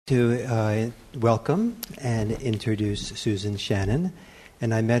to welcome and introduce Susan Shannon.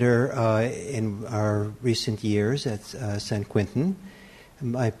 And I met her in our recent years at San Quentin.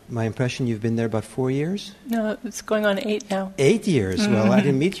 My impression, you've been there about 4 years? No, it's going on 8 now. 8 years? Mm-hmm. Well, I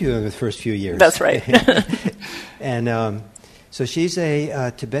didn't meet you in the first few years. That's right. And so she's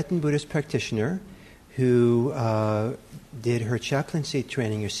a Tibetan Buddhist practitioner who did her chaplaincy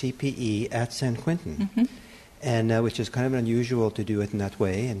training, or CPE, at San Quentin. Mm-hmm. And which is kind of unusual to do it in that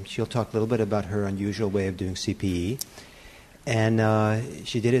way. And she'll talk a little bit about her unusual way of doing CPE. And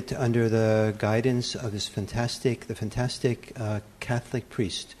she did it under the guidance of this fantastic Catholic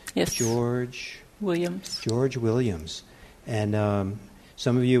priest, yes, George Williams. And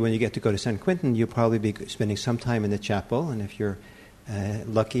some of you, when you get to go to San Quentin, you'll probably be spending some time in the chapel. And if you're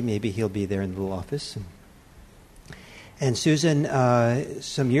lucky, maybe he'll be there in the little office. And Susan,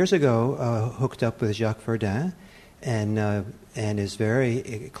 some years ago, hooked up with Jacques Verdun and is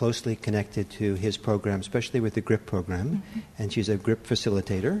very closely connected to his program, especially with the GRIP program. Mm-hmm. And she's a GRIP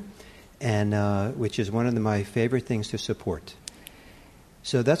facilitator, and which is one of my favorite things to support.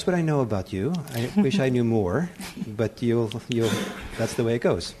 So that's what I know about you. I wish I knew more, but that's the way it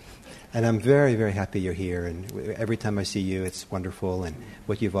goes. And I'm very, very happy you're here. And every time I see you, it's wonderful. And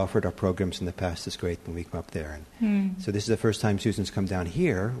what you've offered our programs in the past is great when we come up there. And so this is the first time Susan's come down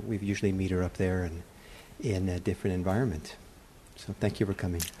here. We usually meet her up there and in a different environment. So thank you for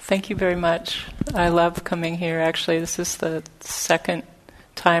coming. Thank you very much. I love coming here. Actually, this is the second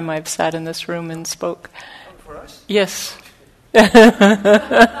time I've sat in this room and spoke. For us? Yes.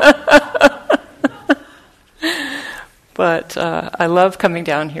 But I love coming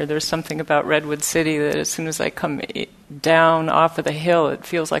down here. There's something about Redwood City that as soon as I come down off of the hill, it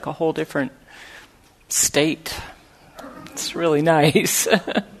feels like a whole different state. It's really nice.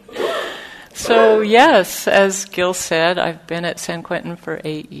 So yes, as Gil said, I've been at San Quentin for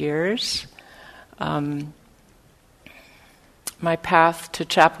 8 years. My path to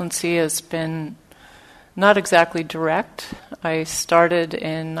chaplaincy has been not exactly direct. I started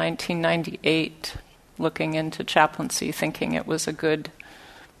in 1998 looking into chaplaincy, thinking it was a good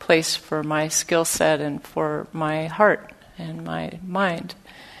place for my skill set and for my heart and my mind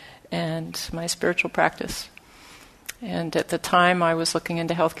and my spiritual practice. And at the time I was looking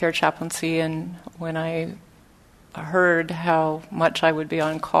into healthcare chaplaincy, and when I heard how much I would be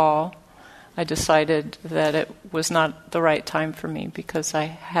on call, I decided that it was not the right time for me because I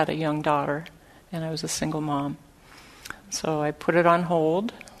had a young daughter and I was a single mom. So I put it on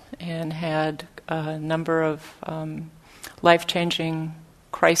hold and had a number of life-changing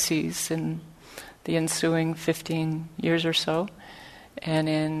crises in the ensuing 15 years or so. And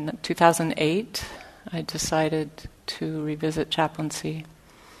in 2008, I decided to revisit chaplaincy.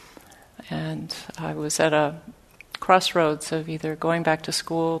 And I was at a crossroads of either going back to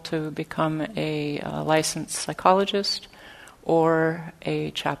school to become a licensed psychologist or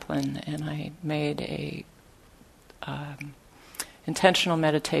a chaplain. And I made a intentional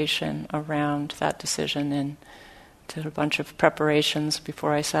meditation around that decision and did a bunch of preparations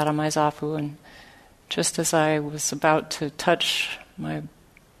before I sat on my zafu. And just as I was about to touch my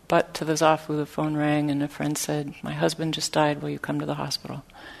butt to the zafu, the phone rang and a friend said, "My husband just died, will you come to the hospital?"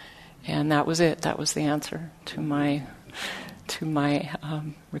 And that was it. That was the answer to my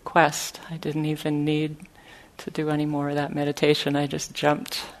request. I didn't even need to do any more of that meditation. I just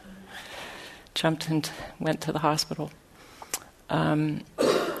jumped and went to the hospital.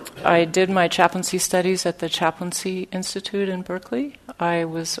 I did my chaplaincy studies at the Chaplaincy Institute in Berkeley. I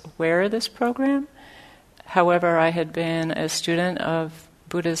was aware of this program. However, I had been a student of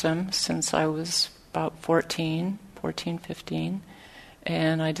Buddhism since I was about 14, 15,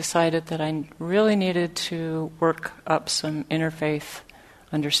 and I decided that I really needed to work up some interfaith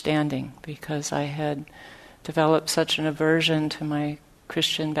understanding because I had developed such an aversion to my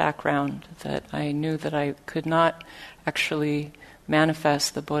Christian background that I knew that I could not actually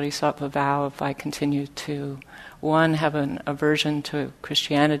manifest the Bodhisattva vow if I continued to, one, have an aversion to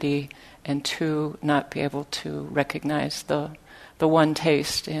Christianity, and two, not be able to recognize the one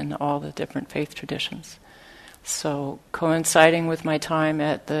taste in all the different faith traditions. So, coinciding with my time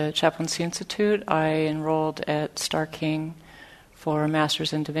at the Chaplaincy Institute, I enrolled at Star King for a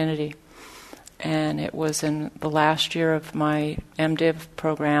Master's in Divinity. And it was in the last year of my MDiv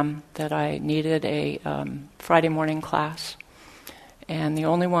program that I needed a Friday morning class. And the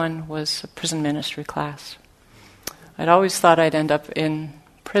only one was a prison ministry class. I'd always thought I'd end up in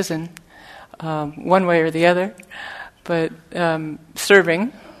prison, one way or the other, but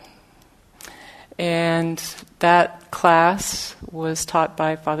serving. And that class was taught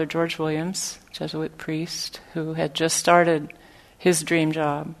by Father George Williams, Jesuit priest, who had just started his dream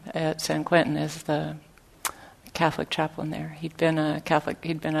job at San Quentin as the Catholic chaplain there. He'd been a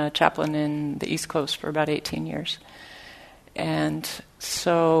chaplain in the East Coast for about 18 years. And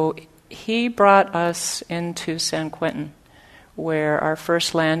so he brought us into San Quentin, where our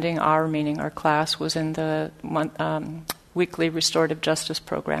first landing, meaning our class, was in the weekly restorative justice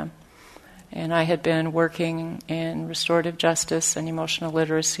program. And I had been working in restorative justice and emotional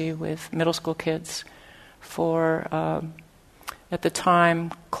literacy with middle school kids for, at the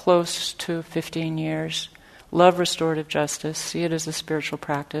time, close to 15 years. Love restorative justice, see it as a spiritual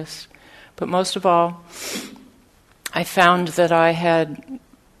practice. But most of all, I found that I had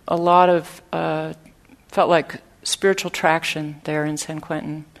a lot of, felt like spiritual traction there in San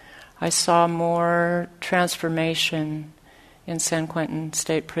Quentin. I saw more transformation in San Quentin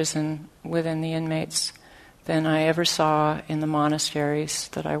State Prison within the inmates than I ever saw in the monasteries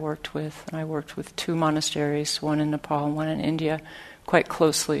that I worked with. And I worked with 2 monasteries, one in Nepal and one in India, quite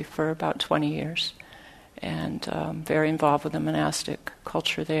closely for about 20 years. And very involved with the monastic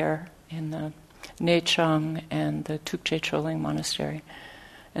culture there in the Nechung and the Tukche Choling Monastery.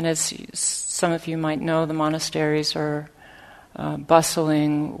 And as some of you might know, the monasteries are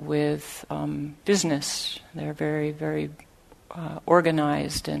bustling with business. They're very, very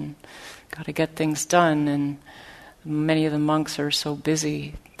organized and got to get things done. And many of the monks are so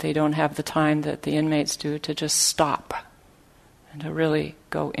busy, they don't have the time that the inmates do to just stop and to really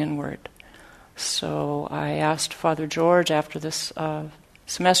go inward. So I asked Father George after this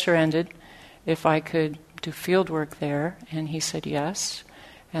semester ended if I could do field work there, and he said yes.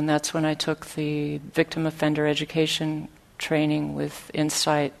 And that's when I took the victim offender education training with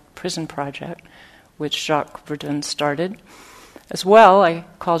Insight Prison Project, which Jacques Verdun started. As well, I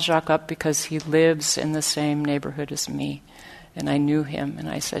called Jacques up because he lives in the same neighborhood as me, and I knew him. And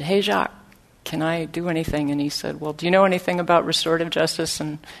I said, "Hey, Jacques, can I do anything?" And he said, "Well, do you know anything about restorative justice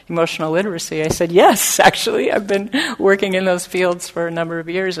and emotional literacy?" I said, "Yes, actually. I've been working in those fields for a number of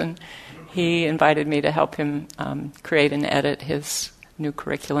years." And he invited me to help him create and edit his new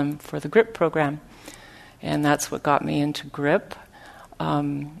curriculum for the GRIP program. And that's what got me into GRIP.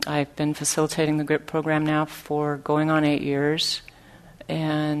 I've been facilitating the GRIP program now for going on 8 years,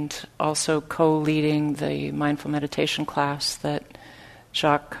 and also co-leading the mindful meditation class that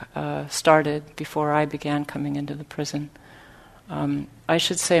Jacques started before I began coming into the prison. I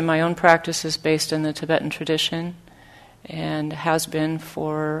should say my own practice is based in the Tibetan tradition and has been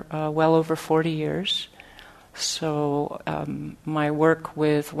for well over 40 years. So my work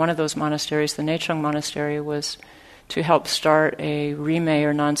with one of those monasteries, the Nechung Monastery, was to help start a Rimé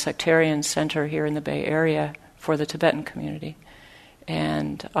or non-sectarian center here in the Bay Area for the Tibetan community.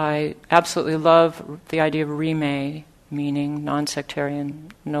 And I absolutely love the idea of Rimé, meaning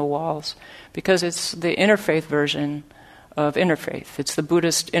non-sectarian, no walls, because it's the interfaith version of interfaith. It's the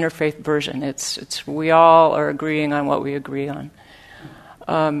Buddhist interfaith version. It's we all are agreeing on what we agree on.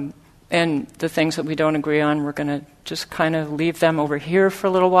 And the things that we don't agree on, we're going to just kind of leave them over here for a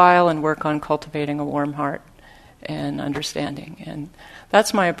little while and work on cultivating a warm heart and understanding. And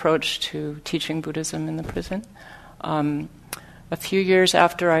that's my approach to teaching Buddhism in the prison. A few years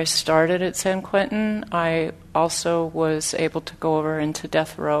after I started at San Quentin, I also was able to go over into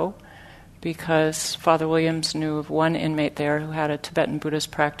death row because Father Williams knew of one inmate there who had a Tibetan Buddhist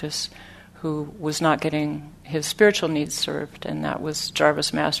practice who was not getting his spiritual needs served, and that was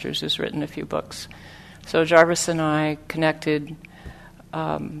Jarvis Masters, who's written a few books. So Jarvis and I connected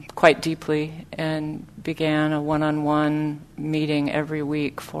quite deeply and began a one-on-one meeting every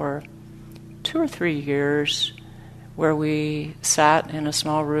week for 2 or 3 years, where we sat in a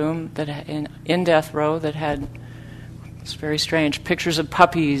small room that in death row that had, it's very strange, pictures of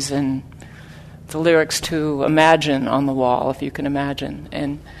puppies and the lyrics to Imagine on the wall, if you can imagine.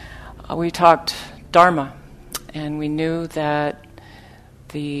 And we talked Dharma, and we knew that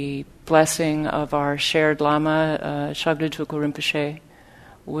the blessing of our shared Lama, Shagdu Tulku Rinpoche,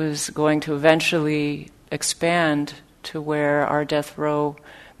 was going to eventually expand to where our death row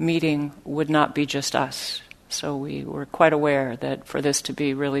meeting would not be just us. So we were quite aware that for this to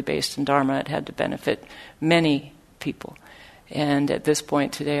be really based in Dharma, it had to benefit many people. And at this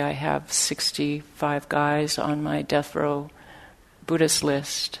point today, I have 65 guys on my death row Buddhist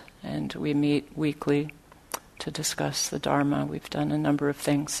list, and we meet weekly to discuss the Dharma. We've done a number of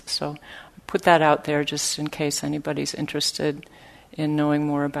things. So I put that out there just in case anybody's interested in knowing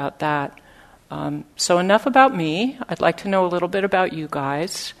more about that. So enough about me. I'd like to know a little bit about you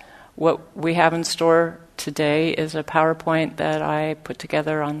guys. What we have in store today is a PowerPoint that I put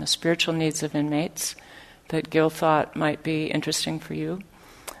together on the spiritual needs of inmates that Gil thought might be interesting for you.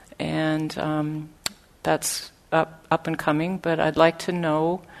 And that's up and coming, but I'd like to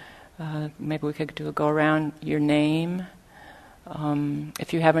know, maybe we could do a go around, your name,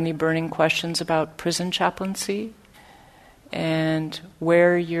 if you have any burning questions about prison chaplaincy, and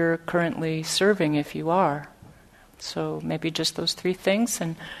where you're currently serving if you are. So maybe just those three things,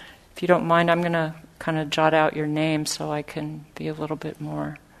 and if you don't mind, I'm going to kind of jot out your name so I can be a little bit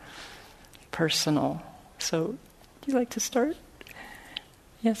more personal. So, would you like to start?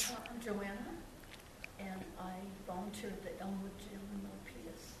 Yes. I'm Joanna, and I volunteer at the Elmwood Jail in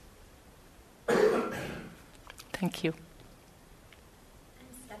Milpitas. Thank you. I'm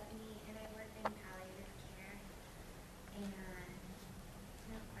Stephanie, and I work in palliative care. And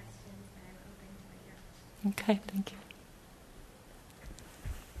no questions, but I'm open to your questions. Okay, thank you.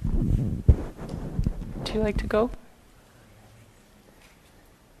 Would you like to go?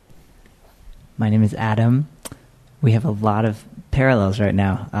 My name is Adam. We have a lot of parallels right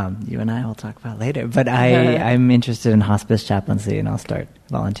now. You and I will talk about later. But I'm interested in hospice chaplaincy, and I'll start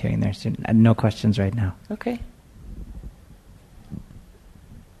volunteering there soon. No questions right now. Okay.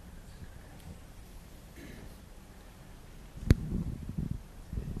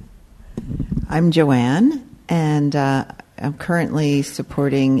 I'm Joanne, and I'm currently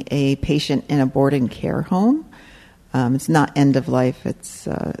supporting a patient in a boarding care home. It's not end of life, it's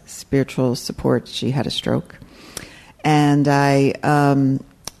spiritual support. She had a stroke. And I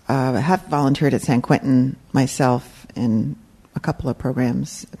have volunteered at San Quentin myself in a couple of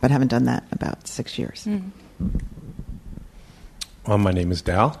programs, but haven't done that in about 6 years. Well, my name is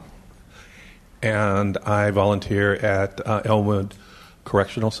Dal, and I volunteer at Elmwood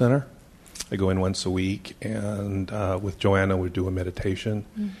Correctional Center. I go in once a week, and with Joanna we do a meditation.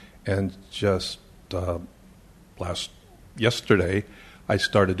 And just yesterday, I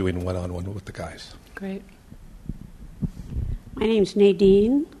started doing one-on-one with the guys. Great. My name's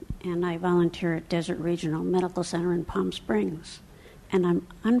Nadine, and I volunteer at Desert Regional Medical Center in Palm Springs. And I'm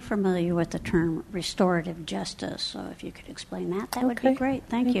unfamiliar with the term restorative justice, so if you could explain that, that would be great.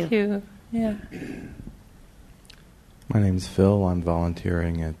 Thank you. Thank you. Yeah. My name's Phil. I'm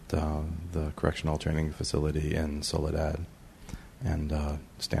volunteering at the Correctional Training Facility in Soledad and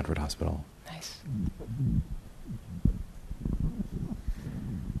Stanford Hospital. Nice.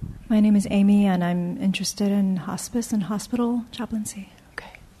 My name is Amy, and I'm interested in hospice and hospital chaplaincy.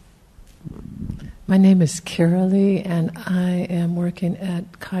 Okay. My name is Carolee, and I am working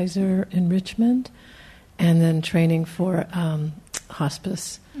at Kaiser in Richmond, and then training for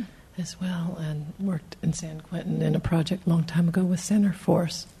hospice as well, and worked in San Quentin in a project a long time ago with Center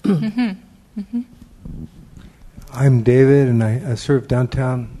Force. I'm David, and I serve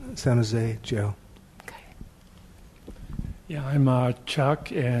downtown San Jose Jail. Yeah, I'm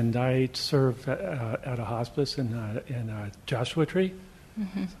Chuck, and I serve at a hospice in Joshua Tree.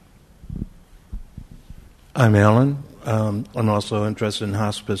 I'm Alan. I'm also interested in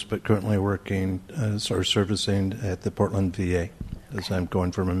hospice, but currently working or servicing at the Portland VA as I'm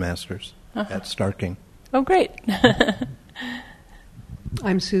going for my master's at Starking. Oh, great.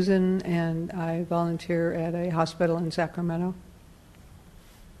 I'm Susan, and I volunteer at a hospital in Sacramento.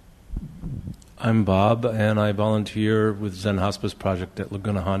 I'm Bob, and I volunteer with Zen Hospice Project at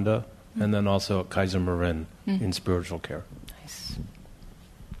Laguna Honda, and then also at Kaiser Marin in spiritual care. Nice.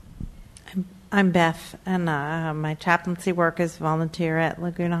 I'm Beth, and my chaplaincy work is volunteer at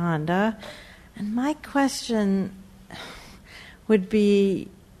Laguna Honda. And my question would be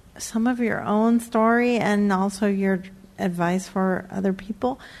some of your own story and also your advice for other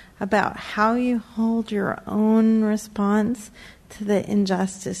people about how you hold your own response to the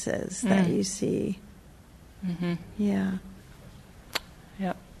injustices that you see. Yeah.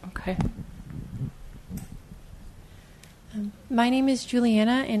 Yeah, okay. My name is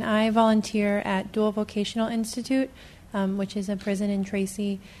Juliana, and I volunteer at Dual Vocational Institute, which is a prison in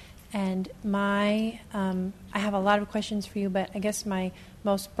Tracy. And I have a lot of questions for you, but I guess my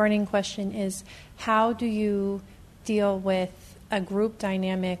most burning question is, how do you deal with a group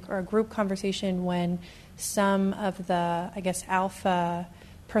dynamic or a group conversation when some of the, I guess, alpha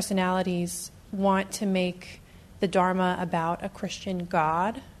personalities want to make the Dharma about a Christian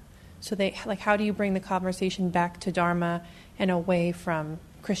God? So they, like, how do you bring the conversation back to Dharma and away from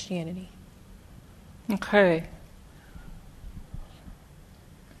Christianity? Okay.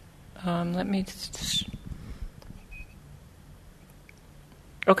 Let me just...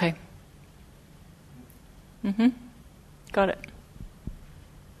 Okay. Got it.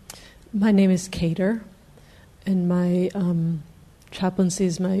 My name is Cater, and my chaplaincy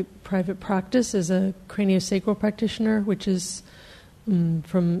is my private practice as a craniosacral practitioner, which is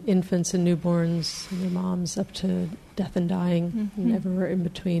from infants and newborns and their moms up to death and dying, and everywhere in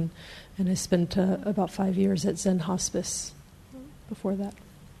between. And I spent about 5 years at Zen Hospice before that.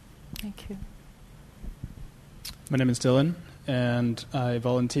 Thank you. My name is Dylan, and I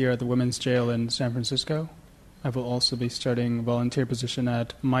volunteer at the Women's Jail in San Francisco. I will also be starting a volunteer position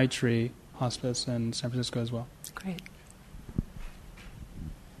at Maitri Hospice in San Francisco as well. Great.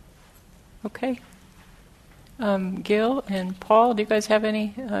 Okay. Gil and Paul, do you guys have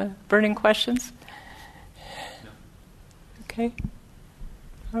any burning questions? No. Okay.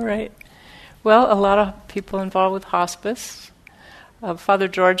 All right. Well, a lot of people involved with hospice. Father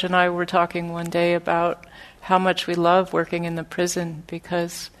George and I were talking one day about how much we love working in the prison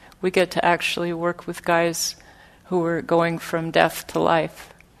because we get to actually work with guys who are going from death to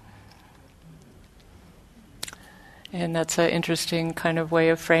life. And that's an interesting kind of way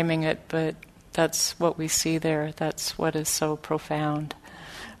of framing it, but that's what we see there. That's what is so profound.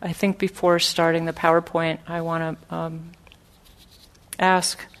 I think before starting the PowerPoint, I want to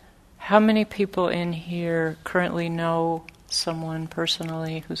ask, how many people in here currently know someone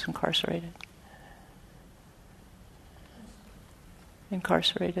personally who's incarcerated?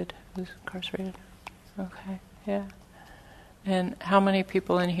 Who's incarcerated? Okay, yeah. And how many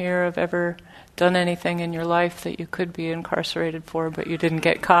people in here have ever done anything in your life that you could be incarcerated for, but you didn't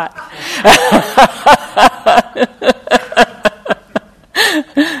get caught?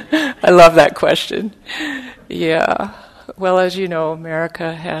 I love that question. Yeah. Well, as you know,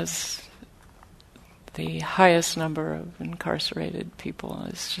 America has the highest number of incarcerated people.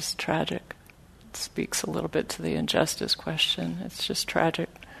 It's just tragic. It speaks a little bit to the injustice question. It's just tragic.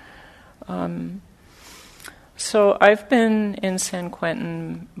 So I've been in San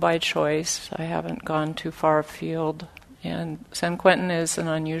Quentin by choice. I haven't gone too far afield. And San Quentin is an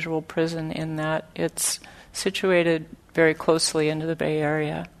unusual prison in that it's situated very closely into the Bay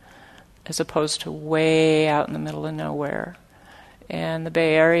Area as opposed to way out in the middle of nowhere. And the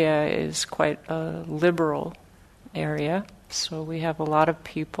Bay Area is quite a liberal area. So we have a lot of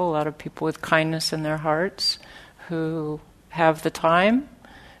people with kindness in their hearts who have the time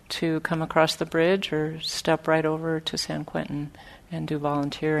to come across the bridge or step right over to San Quentin and do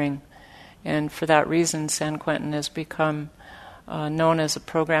volunteering. And for that reason, San Quentin has become known as a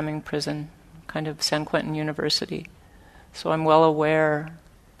programming prison, kind of San Quentin University. So I'm well aware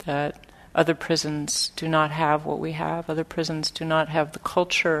that other prisons do not have what we have. Other prisons do not have the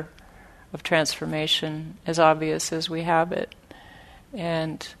culture of transformation as obvious as we have it.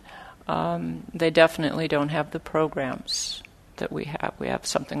 And they definitely don't have the programs that we have. We have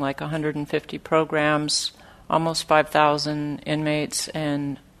something like 150 programs, almost 5,000 inmates,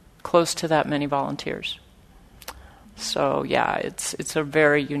 and close to that many volunteers. So yeah, it's a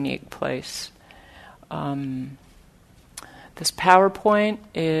very unique place. This PowerPoint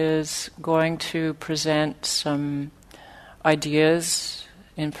is going to present some ideas,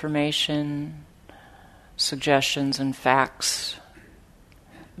 information, suggestions, and facts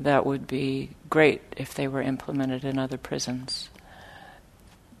that would be great if they were implemented in other prisons.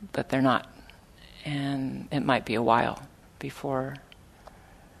 But they're not. And it might be a while before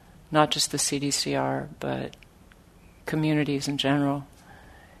not just the CDCR, but communities in general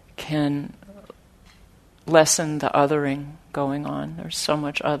can lessen the othering going on. There's so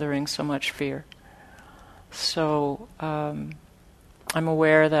much othering, so much fear. So I'm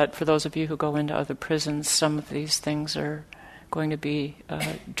aware that for those of you who go into other prisons, some of these things are going to be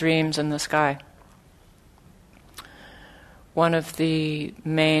dreams in the sky. One of the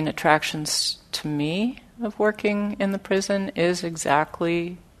main attractions to me of working in the prison is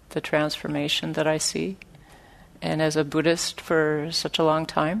exactly the transformation that I see. And as a Buddhist for such a long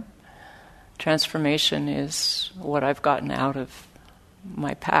time, transformation is what I've gotten out of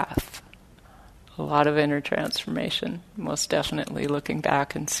my path. A lot of inner transformation, most definitely looking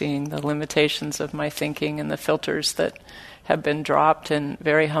back and seeing the limitations of my thinking and the filters that have been dropped, and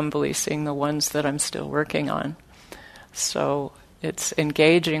very humbly seeing the ones that I'm still working on. So it's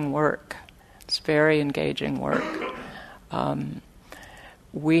engaging work. It's very engaging work.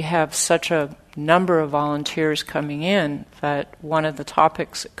 We have such a number of volunteers coming in that one of the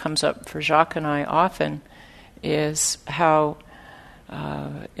topics that comes up for Jacques and I often is how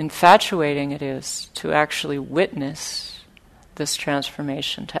infatuating it is to actually witness this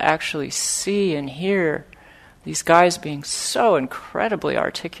transformation, to actually see and hear these guys being so incredibly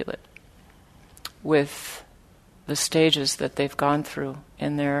articulate with the stages that they've gone through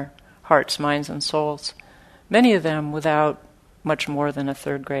in their hearts, minds, and souls. Many of them without much more than a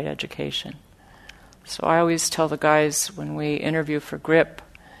third-grade education. So I always tell the guys when we interview for GRIP,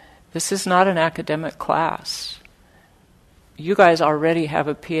 this is not an academic class. you guys already have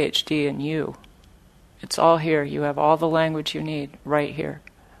a PhD in you. It's all here. You have all the language you need right here.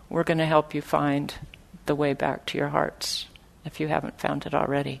 We're going to help you find the way back to your hearts if you haven't found it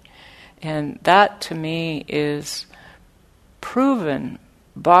already. And that, to me, is proven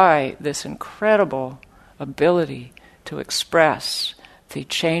by this incredible ability to express the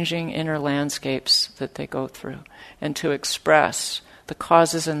changing inner landscapes that they go through, and to express the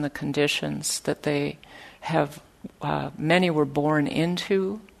causes and the conditions that they have, many were born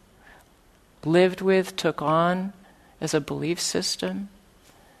into, lived with, took on as a belief system,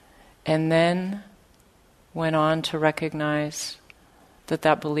 and then went on to recognize that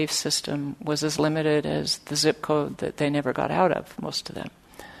that belief system was as limited as the zip code that they never got out of, most of them.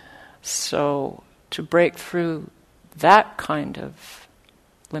 So to break through that kind of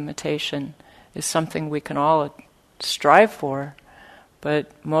limitation is something we can all strive for,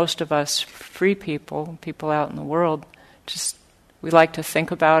 but most of us free people out in the world, just we like to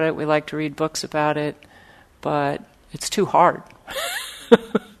think about it, we like to read books about it, but it's too hard.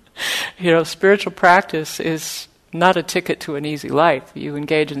 Spiritual practice is not a ticket to an easy life. You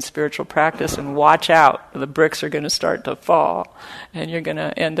engage in spiritual practice and watch out. The bricks are going to start to fall, and you're going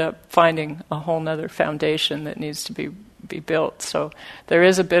to end up finding a whole nother foundation that needs to be built. So there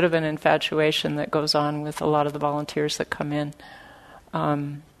is a bit of an infatuation that goes on with a lot of the volunteers that come in.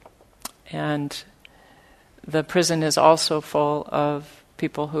 And the prison is also full of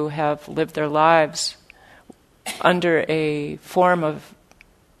people who have lived their lives under a form of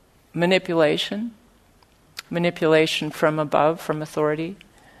manipulation from above, from authority.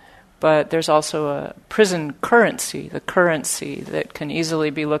 But there's also a prison currency, the currency that can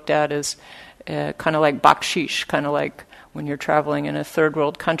easily be looked at as kind of like bakshish, kind of like when you're traveling in a third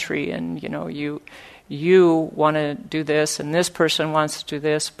world country and, you want to do this and this person wants to do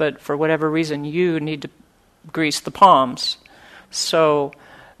this, but for whatever reason you need to grease the palms. So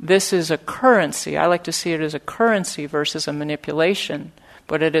this is a currency. I like to see it as a currency versus a manipulation.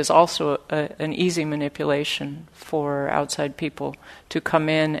 But it is also an easy manipulation for outside people to come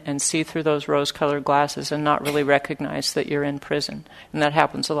in and see through those rose-colored glasses and not really recognize that you're in prison. And that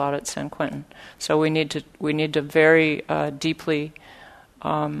happens a lot at San Quentin. So we need to very deeply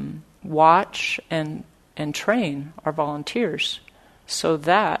watch and train our volunteers so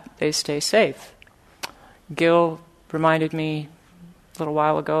that they stay safe. Gil reminded me a little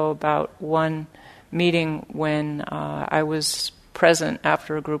while ago about one meeting when I was present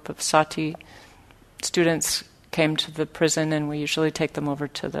after a group of Sati students came to the prison, and we usually take them over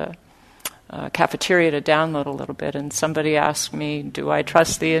to the cafeteria to download a little bit, and somebody asked me, do I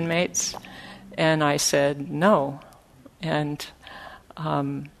trust the inmates? And I said no. And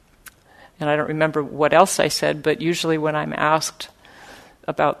I don't remember what else I said, but usually when I'm asked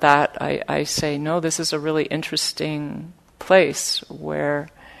about that, I say, no, this is a really interesting place where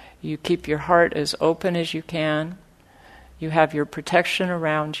you keep your heart as open as you can. You have your protection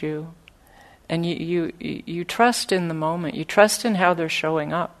around you, and you trust in the moment. You trust in how they're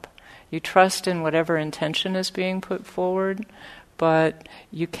showing up. You trust in whatever intention is being put forward, but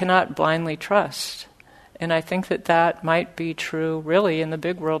you cannot blindly trust. And I think that might be true really in the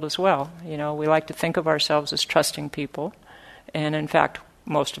big world as well. We like to think of ourselves as trusting people, and in fact,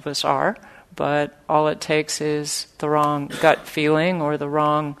 most of us are. But all it takes is the wrong gut feeling or the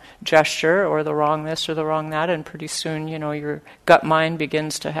wrong gesture or the wrong this or the wrong that, and pretty soon, your gut mind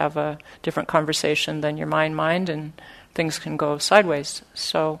begins to have a different conversation than your mind, and things can go sideways.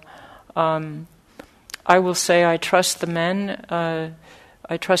 So I will say I trust the men. I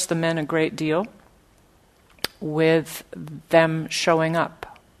trust the men a great deal with them showing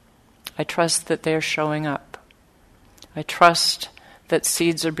up. I trust that they're showing up. I trust that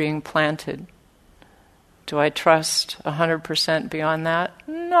seeds are being planted. Do I trust 100% beyond that?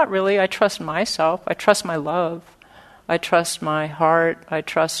 Not really. I trust myself. I trust my love. I trust my heart. I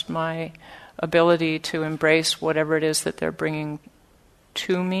trust my ability to embrace whatever it is that they're bringing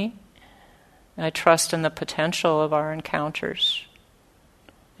to me. I trust in the potential of our encounters.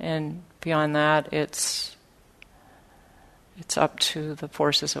 And beyond that, it's up to the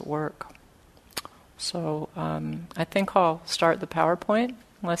forces at work. So I think I'll start the PowerPoint,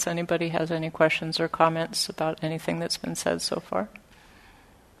 unless anybody has any questions or comments about anything that's been said so far.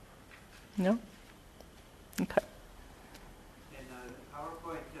 No? Okay. And the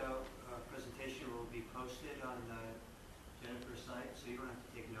PowerPoint presentation will be posted on Jennifer's site, so you don't have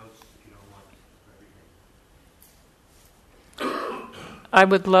to take notes if you don't want for everything. I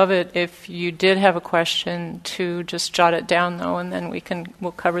would love it if you did have a question to just jot it down, though, and then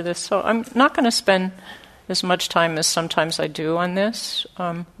we'll cover this. So I'm not going to spend as much time as sometimes I do on this.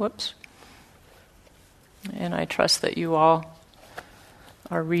 Whoops. and I trust that you all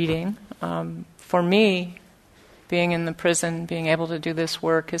are reading. For me, being in the prison, being able to do this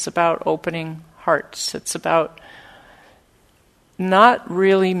work is about opening hearts. It's about not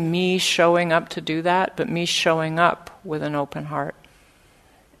really me showing up to do that, but me showing up with an open heart.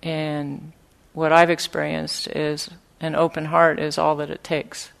 And what I've experienced is an open heart is all that it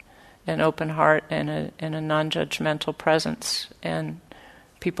takes. An open heart and a non-judgmental presence. And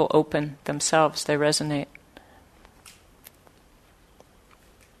people open themselves, they resonate.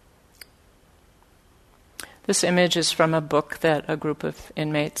 This image is from a book that a group of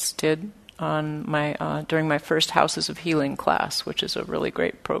inmates did on during my first Houses of Healing class, which is a really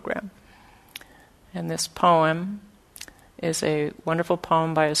great program. And this poem is a wonderful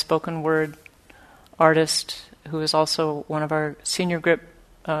poem by a spoken word artist who is also one of our senior grip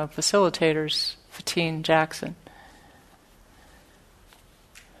facilitators, Fatine Jackson.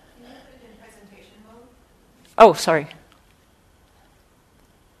 Can you put it in presentation mode? Oh, sorry.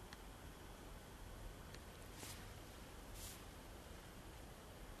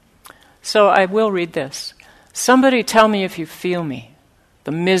 So I will read this. Somebody tell me if you feel me,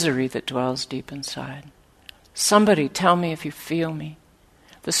 the misery that dwells deep inside. Somebody tell me if you feel me,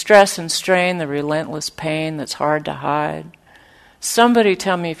 the stress and strain, the relentless pain that's hard to hide. Somebody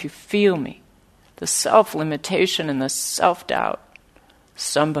tell me if you feel me, the self-limitation and the self-doubt.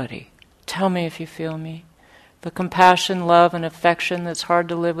 Somebody tell me if you feel me, the compassion, love, and affection that's hard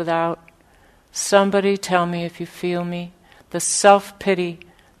to live without. Somebody tell me if you feel me, the self-pity,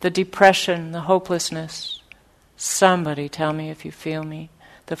 the depression, the hopelessness. Somebody tell me if you feel me,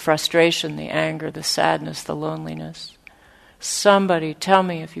 the frustration, the anger, the sadness, the loneliness. Somebody tell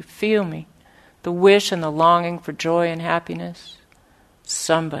me if you feel me, the wish and the longing for joy and happiness.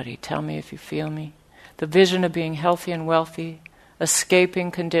 Somebody tell me if you feel me, the vision of being healthy and wealthy, escaping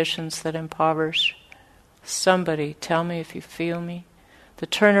conditions that impoverish. Somebody tell me if you feel me, the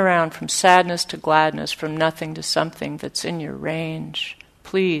turnaround from sadness to gladness, from nothing to something that's in your range.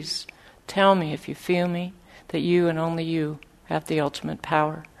 Please tell me if you feel me, that you and only you have the ultimate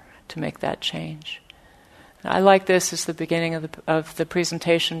power to make that change. I like this as the beginning of the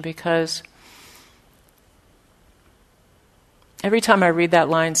presentation because every time I read that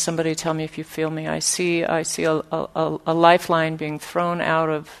line, somebody tell me if you feel me, I see a lifeline being thrown out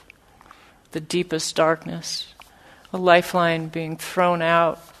of the deepest darkness, a lifeline being thrown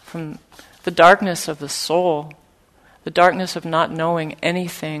out from the darkness of the soul, the darkness of not knowing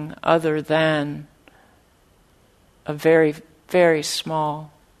anything other than a very, very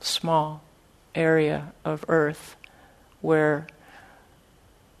small area of earth where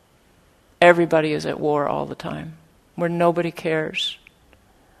everybody is at war all the time, where nobody cares,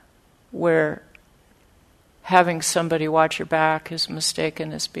 where having somebody watch your back is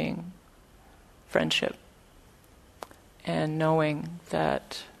mistaken as being friendship, and knowing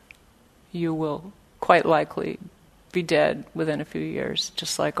that you will quite likely be dead within a few years,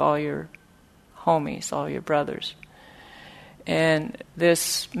 just like all your homies, all your brothers. And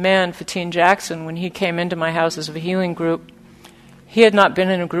this man, Fatine Jackson, when he came into my Houses of Healing group, he had not been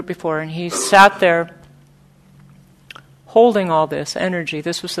in a group before, and he sat there holding all this energy.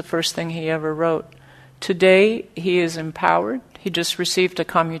 This was the first thing he ever wrote. Today, he is empowered. He just received a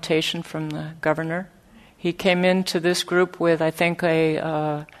commutation from the governor. He came into this group with, I think,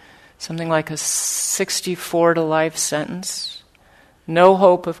 something like a 64 to life sentence, no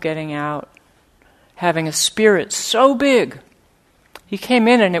hope of getting out, having a spirit so big. He came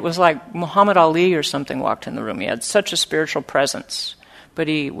in and it was like Muhammad Ali or something walked in the room. He had such a spiritual presence, but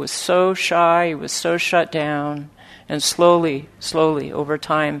he was so shy, he was so shut down, and slowly, over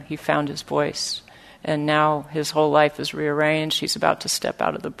time, he found his voice. And now his whole life is rearranged. He's about to step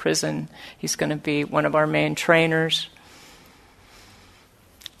out of the prison. He's going to be one of our main trainers.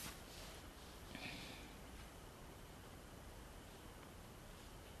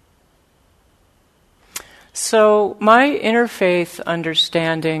 So my interfaith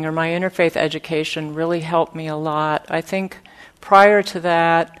understanding or my interfaith education really helped me a lot. I think prior to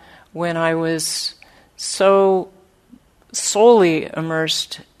that, when I was so solely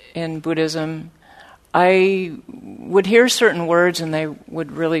immersed in Buddhism, I would hear certain words and they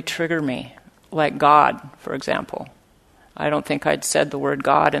would really trigger me, like God, for example. I don't think I'd said the word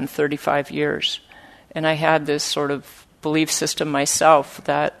God in 35 years. And I had this sort of belief system myself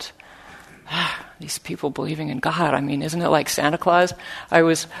that these people believing in God, I mean, isn't it like Santa Claus? I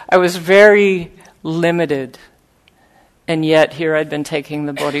was very limited. And yet here I'd been taking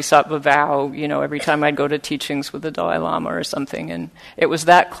the Bodhisattva vow, every time I'd go to teachings with the Dalai Lama or something. And it was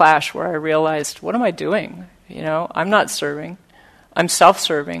that clash where I realized, what am I doing? I'm not serving. I'm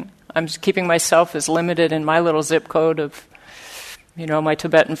self-serving. I'm keeping myself as limited in my little zip code of, my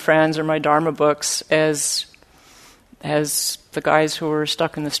Tibetan friends or my Dharma books as the guys who were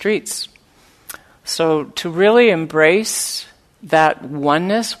stuck in the streets. So to really embrace that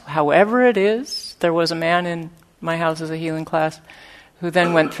oneness, however it is, there was a man in my house as a healing class who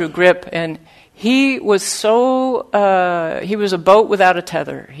then went through GRIP, and he was he was a boat without a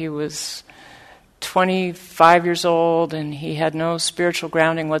tether. He was 25 years old, and he had no spiritual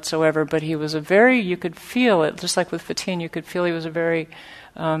grounding whatsoever, but he was you could feel it, just like with Fatin, you could feel he was a very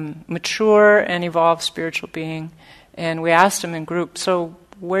mature and evolved spiritual being. And we asked him in group, so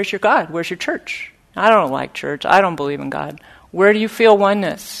where's your God? Where's your church? I don't like church. I don't believe in God. Where do you feel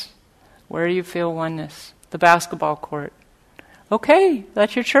oneness? Where do you feel oneness? The basketball court. Okay,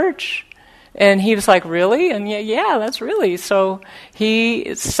 that's your church. And he was like, really? And yeah, that's really. So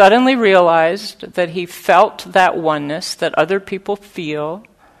he suddenly realized that he felt that oneness that other people feel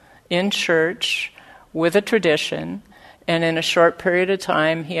in church with a tradition. And in a short period of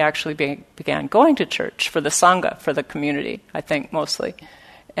time, he actually began going to church for the Sangha, for the community, I think, mostly.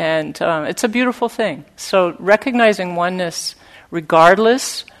 And it's a beautiful thing. So recognizing oneness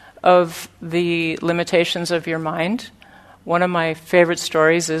regardless of the limitations of your mind. One of my favorite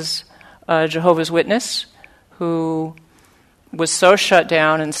stories is a Jehovah's Witness who was so shut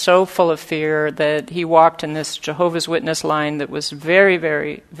down and so full of fear that he walked in this Jehovah's Witness line that was very,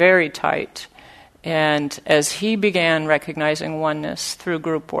 very, very tight. And as he began recognizing oneness through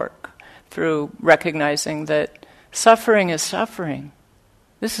group work, through recognizing that suffering is suffering,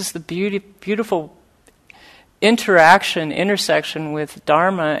 this is the beautiful intersection with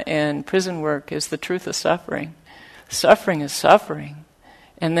Dharma and prison work is the truth of suffering. Suffering is suffering.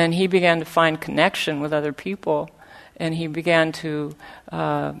 And then he began to find connection with other people, and he began to,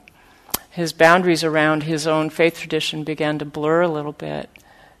 his boundaries around his own faith tradition began to blur a little bit.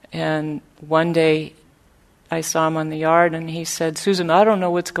 And one day I saw him on the yard, and he said, Susan, I don't know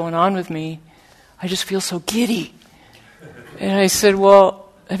what's going on with me. I just feel so giddy. And I said, well,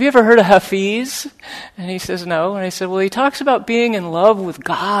 have you ever heard of Hafiz? And he says, no. And I said, well, he talks about being in love with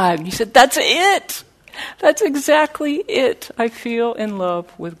God. And he said, that's it. That's exactly it. I feel in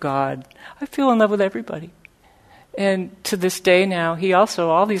love with God. I feel in love with everybody. And to this day now, he also,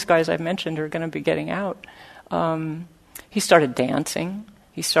 all these guys I've mentioned are going to be getting out. He started dancing.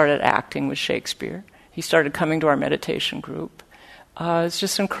 He started acting with Shakespeare. He started coming to our meditation group. It's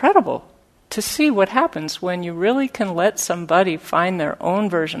just incredible to see what happens when you really can let somebody find their own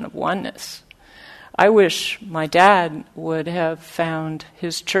version of oneness. I wish my dad would have found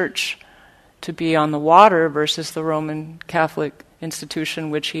his church to be on the water versus the Roman Catholic institution,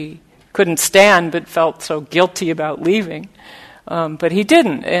 which he couldn't stand but felt so guilty about leaving. But he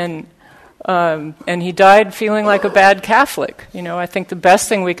didn't, and he died feeling like a bad Catholic. I think the best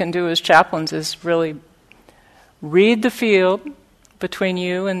thing we can do as chaplains is really read the field between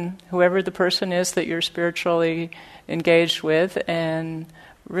you and whoever the person is that you're spiritually engaged with, and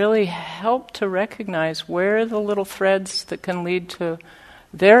really help to recognize where the little threads that can lead to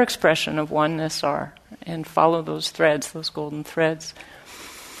their expression of oneness are, and follow those threads, those golden threads.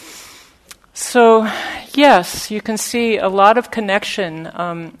 So, yes, you can see a lot of connection.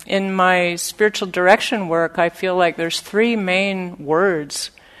 In my spiritual direction work, I feel like there's three main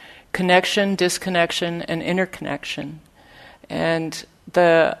words: connection, disconnection, and interconnection. And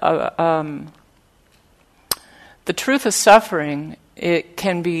the truth of suffering, it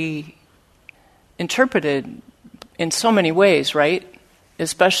can be interpreted in so many ways, right?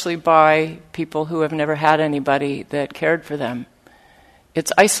 Especially by people who have never had anybody that cared for them.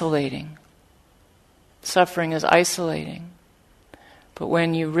 It's isolating. Suffering is isolating. But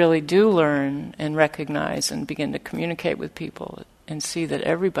when you really do learn and recognize and begin to communicate with people and see that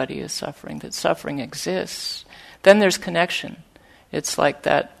everybody is suffering, that suffering exists, then there's connection. It's like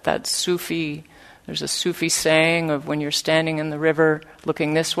that Sufi, there's a Sufi saying of when you're standing in the river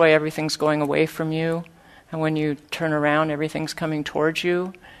looking this way, everything's going away from you. And when you turn around, everything's coming towards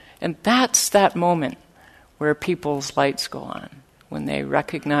you. And that's that moment where people's lights go on, when they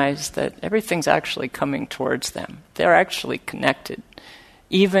recognize that everything's actually coming towards them. They're actually connected.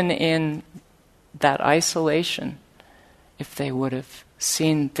 Even in that isolation, if they would have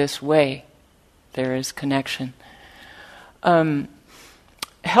seen this way, there is connection.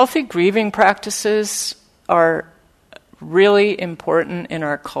 Healthy grieving practices are really important in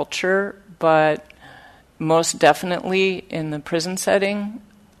our culture, but most definitely in the prison setting.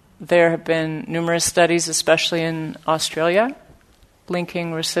 There have been numerous studies, especially in Australia,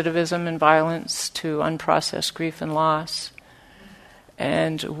 linking recidivism and violence to unprocessed grief and loss.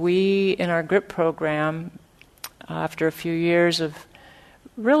 And we, in our GRIP program, after a few years of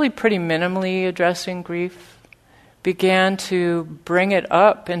really pretty minimally addressing grief, began to bring it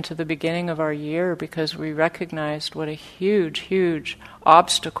up into the beginning of our year because we recognized what a huge, huge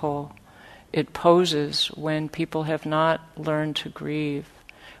obstacle it poses when people have not learned to grieve,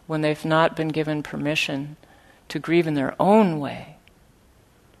 when they've not been given permission to grieve in their own way.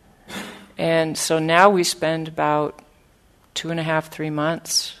 And so now we spend about 2.5, 3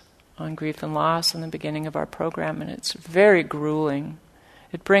 months on grief and loss in the beginning of our program, and it's very grueling.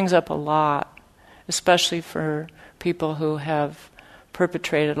 It brings up a lot, especially for people who have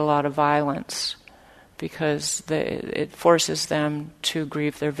perpetrated a lot of violence, because it forces them to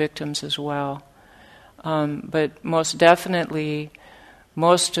grieve their victims as well. But most definitely,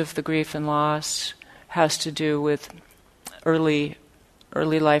 most of the grief and loss has to do with early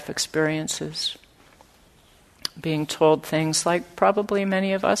life experiences. Being told things like probably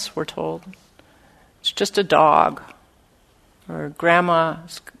many of us were told. It's just a dog. Or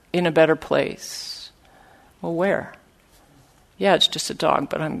grandma's in a better place. Well, where? Yeah, it's just a dog,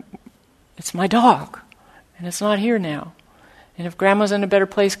 but it's my dog. And it's not here now. And if grandma's in a better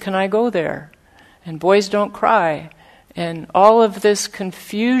place, can I go there? And boys don't cry. And all of this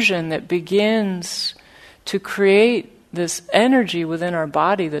confusion that begins to create this energy within our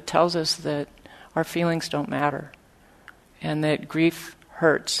body that tells us that our feelings don't matter and that grief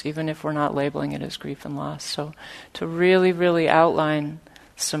hurts, even if we're not labeling it as grief and loss. So to really, really outline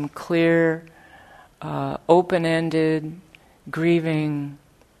some clear, open-ended grieving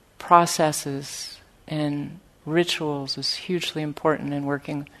processes and rituals is hugely important in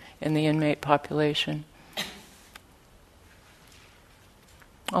working in the inmate population.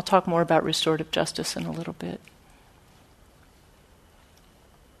 I'll talk more about restorative justice in a little bit.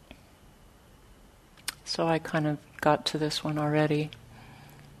 So I kind of got to this one already.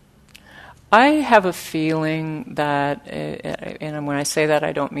 I have a feeling that, and when I say that,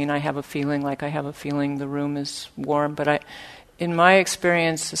 I don't mean I have a feeling like I have a feeling the room is warm, but in my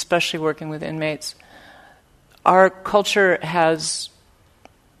experience, especially working with inmates, our culture has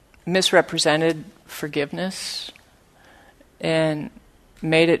misrepresented forgiveness and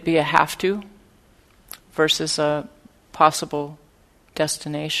made it be a have to versus a possible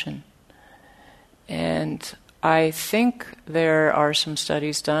destination. And I think there are some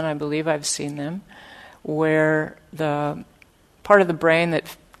studies done, I believe I've seen them, where the part of the brain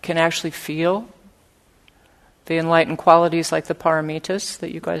that can actually feel the enlightened qualities like the paramitas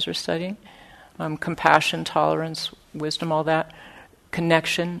that you guys are studying, compassion, tolerance, wisdom, all that,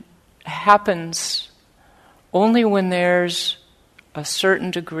 connection, happens only when there's a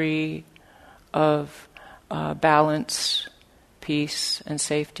certain degree of balance, peace, and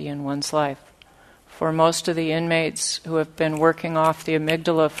safety in one's life. For most of the inmates who have been working off the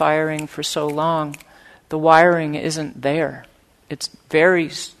amygdala firing for so long, the wiring isn't there. It's very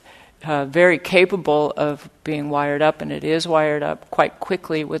capable of being wired up, and it is wired up quite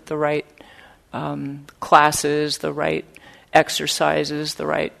quickly with the right classes, the right exercises, the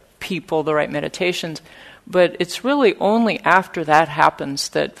right people, the right meditations. But it's really only after that happens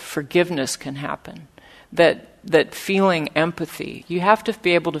that forgiveness can happen, that feeling empathy. You have to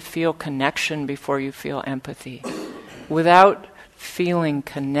be able to feel connection before you feel empathy. Without feeling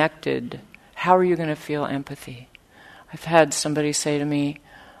connected, how are you going to feel empathy? I've had somebody say to me,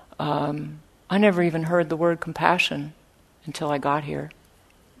 I never even heard the word compassion until I got here.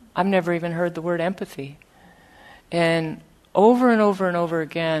 I've never even heard the word empathy. And over and over and over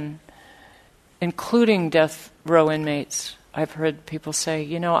again, including death row inmates, I've heard people say,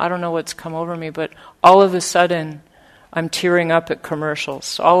 I don't know what's come over me, but all of a sudden I'm tearing up at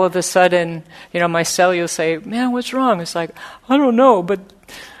commercials. All of a sudden, my cell, you'll say, man, what's wrong? It's like, I don't know, but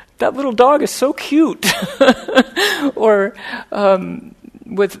that little dog is so cute. Or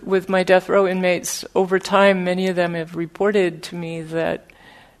with my death row inmates, over time, many of them have reported to me that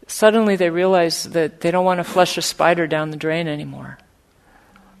suddenly they realize that they don't want to flush a spider down the drain anymore.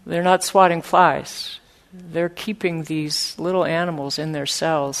 They're not swatting flies. They're keeping these little animals in their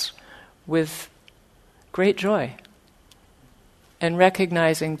cells with great joy and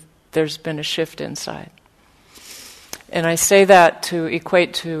recognizing there's been a shift inside. And I say that to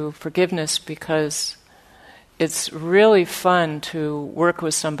equate to forgiveness because it's really fun to work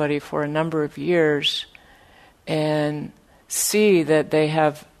with somebody for a number of years and see that they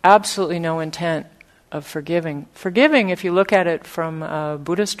have absolutely no intent of forgiving. Forgiving, if you look at it from a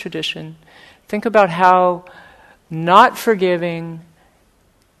Buddhist tradition, think about how not forgiving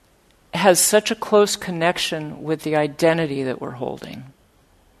has such a close connection with the identity that we're holding.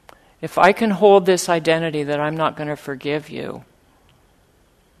 If I can hold this identity that I'm not going to forgive you,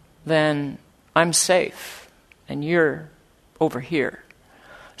 then I'm safe and you're over here.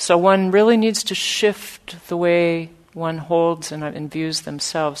 So one really needs to shift the way one holds and views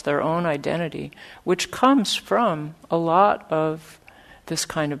themselves, their own identity, which comes from a lot of this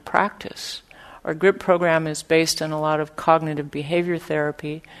kind of practice. Our GRIP program is based on a lot of cognitive behavior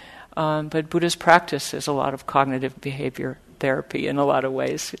therapy, but Buddhist practice is a lot of cognitive behavior therapy in a lot of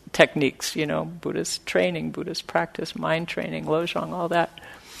ways, techniques, Buddhist training, Buddhist practice, mind training, Lojong, all that.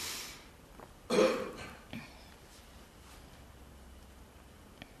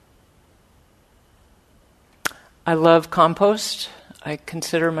 I love compost. I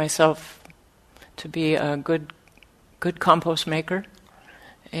consider myself to be a good compost maker,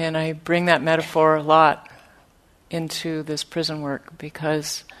 and I bring that metaphor a lot into this prison work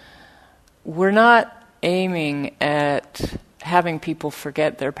because we're not aiming at having people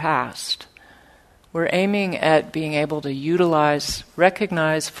forget their past. We're aiming at being able to utilize,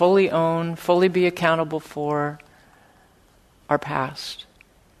 recognize, fully own, fully be accountable for our past,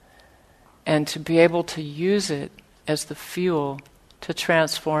 and to be able to use it as the fuel to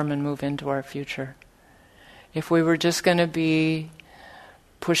transform and move into our future. If we were just going to be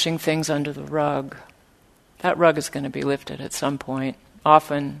pushing things under the rug, that rug is going to be lifted at some point.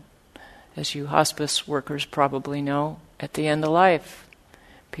 Often, as you hospice workers probably know, at the end of life,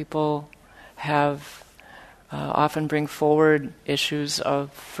 people have often bring forward issues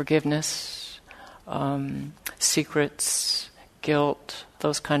of forgiveness, secrets, guilt,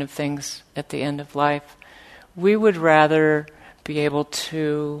 those kind of things at the end of life. We would rather be able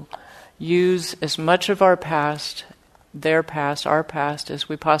to use as much of our past, their past, our past, as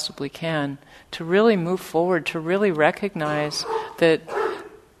we possibly can to really move forward, to really recognize that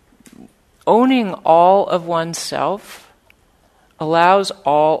owning all of oneself allows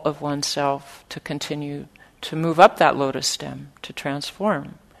all of oneself to continue to move up that lotus stem, to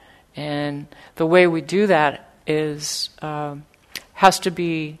transform. And the way we do that is has to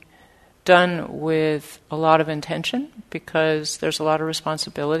be done with a lot of intention, because there's a lot of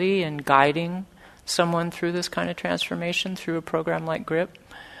responsibility in guiding someone through this kind of transformation through a program like GRIP.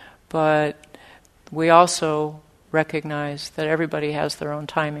 But we also recognize that everybody has their own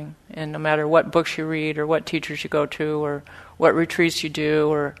timing, and no matter what books you read or what teachers you go to or what retreats you do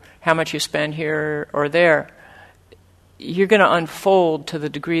or how much you spend here or there, you're going to unfold to the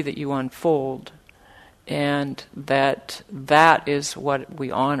degree that you unfold, and that is what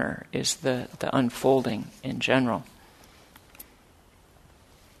we honor, is the unfolding in general.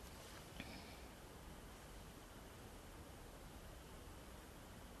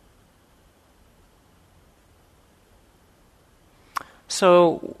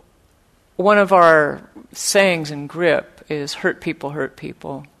 So one of our sayings in GRIP is hurt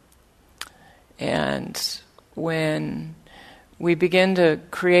people. And when we begin to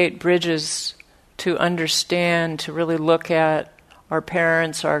create bridges to understand, to really look at our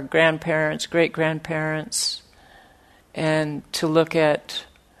parents, our grandparents, great-grandparents, and to look at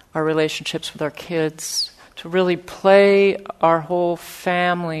our relationships with our kids, to really play our whole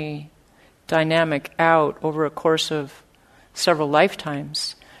family dynamic out over a course of several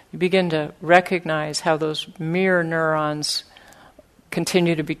lifetimes, you begin to recognize how those mirror neurons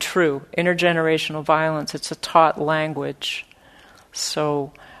continue to be true. Intergenerational violence, it's a taught language.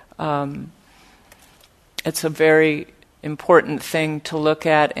 So it's a very important thing to look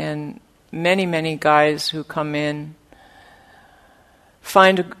at, and many guys who come in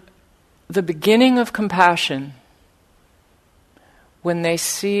find the beginning of compassion when they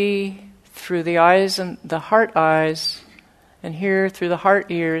see through the eyes and the heart eyes, and hear through the heart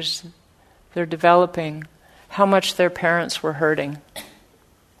ears, they're developing how much their parents were hurting.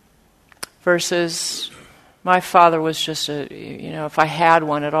 Versus, my father was just if I had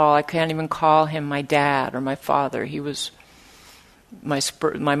one at all, I can't even call him my dad or my father. He was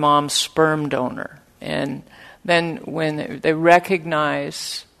my mom's sperm donor. And then when they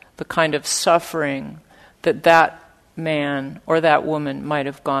recognize the kind of suffering that man or that woman might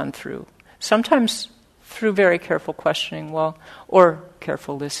have gone through, sometimes through very careful questioning, or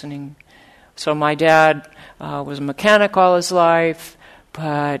careful listening. So my dad was a mechanic all his life,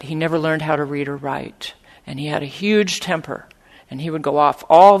 but he never learned how to read or write. And he had a huge temper, and he would go off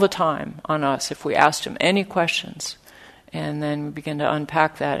all the time on us if we asked him any questions. And then we begin to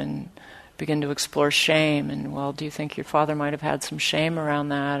unpack that and begin to explore shame. And, do you think your father might have had some shame around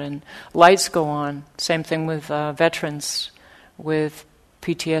that? And lights go on. Same thing with veterans with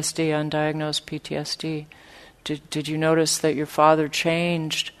PTSD, undiagnosed PTSD. Did you notice that your father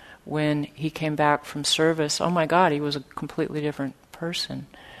changed when he came back from service? Oh my God, he was a completely different person.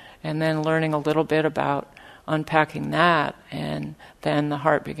 And then learning a little bit about unpacking that, and then the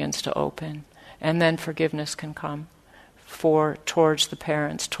heart begins to open. And then forgiveness can come. towards the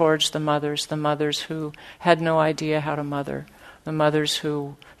parents, towards the mothers who had no idea how to mother, the mothers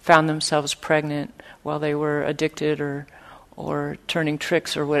who found themselves pregnant while they were addicted or turning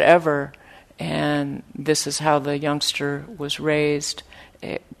tricks or whatever, and this is how the youngster was raised,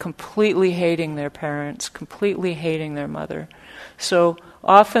 completely hating their parents, completely hating their mother. So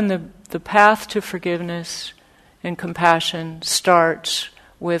often the path to forgiveness and compassion starts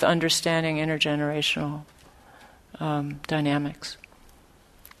with understanding intergenerational dynamics.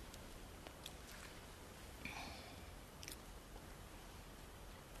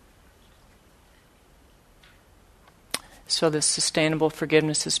 So this sustainable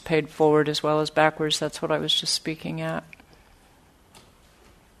forgiveness is paid forward as well as backwards. That's what I was just speaking at.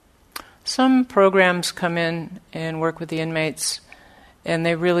 Some programs come in and work with the inmates, and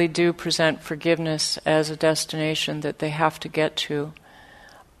they really do present forgiveness as a destination that they have to get to.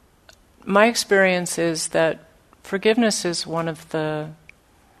 My experience is that forgiveness is one of the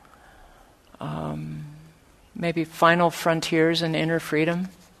maybe final frontiers in inner freedom,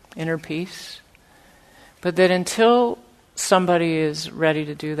 inner peace. But that until somebody is ready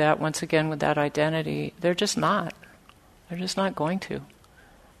to do that, once again with that identity, they're just not. They're just not going to.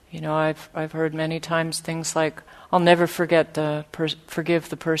 You know, I've heard many times things like, "I'll never forgive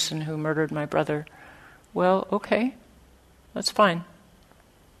the person who murdered my brother." Well, okay, that's fine.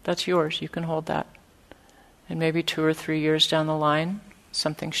 That's yours. You can hold that. And maybe 2 or 3 years down the line,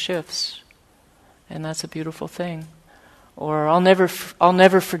 something shifts, and that's a beautiful thing. Or I'll never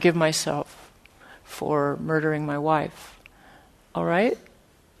forgive myself for murdering my wife. All right,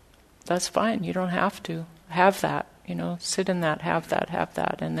 that's fine. You don't have to have that. You know, sit in that, have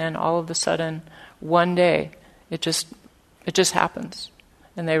that, and then all of a sudden, one day, it just happens,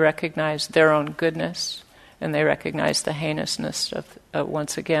 and they recognize their own goodness, and they recognize the heinousness of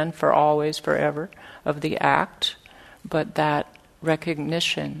once again, for always, forever, of the act, but that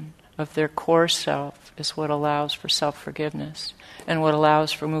recognition of their core self is what allows for self-forgiveness, and what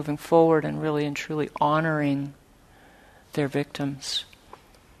allows for moving forward and really and truly honoring their victims.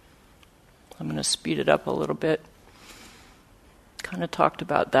 I'm going to speed it up a little bit. Kind of talked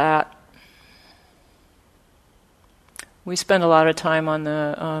about that. We spend a lot of time on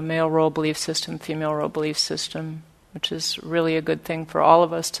the male role belief system, female role belief system, which is really a good thing for all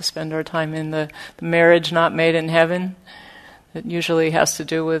of us to spend our time in. The marriage not made in heaven, it usually has to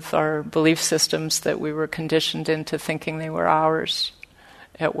do with our belief systems that we were conditioned into thinking they were ours,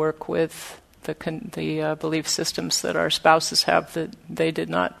 at work with the belief systems that our spouses have that they did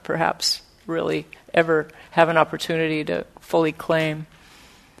not perhaps really ever have an opportunity to fully claim.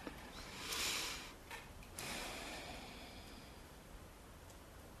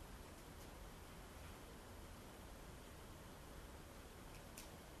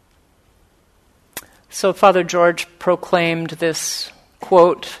 So Father George proclaimed this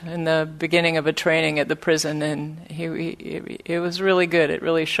quote in the beginning of a training at the prison, and it was really good. It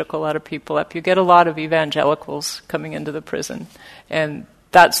really shook a lot of people up. You get a lot of evangelicals coming into the prison, and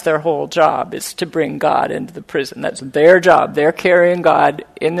that's their whole job, is to bring God into the prison. That's their job. They're carrying God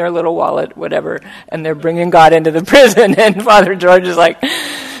in their little wallet, whatever, and they're bringing God into the prison. And Father George is like,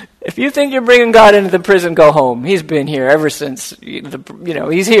 if you think you're bringing God into the prison, go home. He's been here ever since,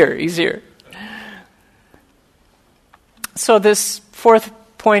 he's here. So this fourth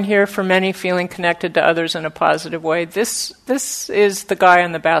point here, for many, feeling connected to others in a positive way. This is the guy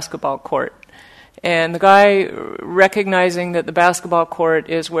on the basketball court. And the guy recognizing that the basketball court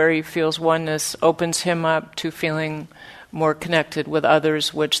is where he feels oneness opens him up to feeling more connected with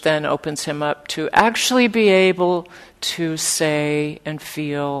others, which then opens him up to actually be able to say and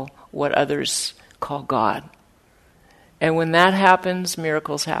feel what others call God. And when that happens,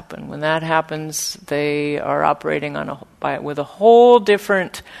 miracles happen. When that happens, they are operating with a whole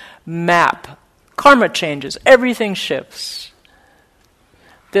different map. Karma changes. Everything shifts.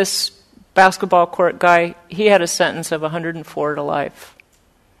 This basketball court guy, he had a sentence of 104 to life.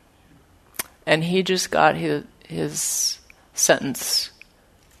 And he just got his sentence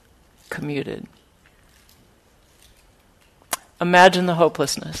commuted. Imagine the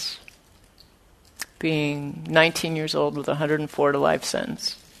hopelessness. Being 19 years old with a 104 to life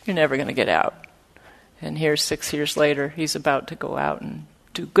sentence. You're never going to get out. And here, 6 years later, he's about to go out and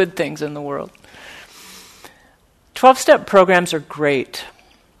do good things in the world. 12-step programs are great.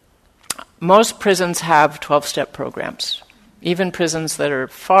 Most prisons have 12-step programs. Even prisons that are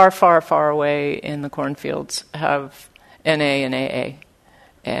far, far, far away in the cornfields have NA and AA.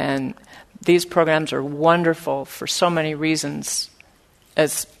 And these programs are wonderful for so many reasons,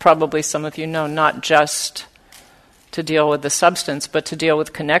 as probably some of you know, not just to deal with the substance, but to deal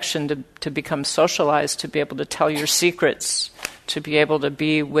with connection, to become socialized, to be able to tell your secrets, to be able to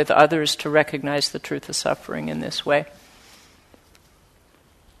be with others, to recognize the truth of suffering in this way.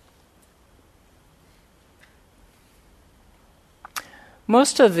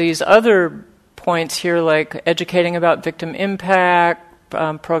 Most of these other points here, like educating about victim impact,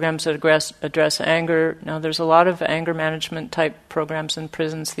 programs that address anger. Now, there's a lot of anger management type programs in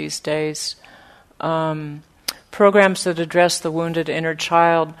prisons these days. Programs that address the wounded inner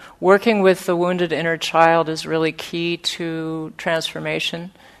child. Working with the wounded inner child is really key to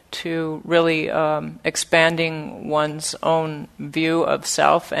transformation, to really expanding one's own view of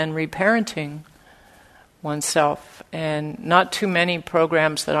self and reparenting oneself. And not too many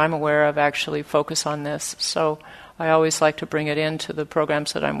programs that I'm aware of actually focus on this. So I always like to bring it into the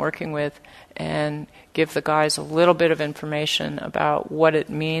programs that I'm working with and give the guys a little bit of information about what it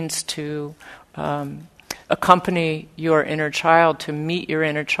means to accompany your inner child, to meet your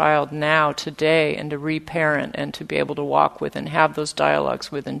inner child now, today, and to reparent and to be able to walk with and have those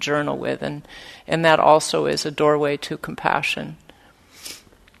dialogues with and journal with. And that also is a doorway to compassion.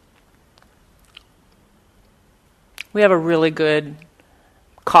 We have a really good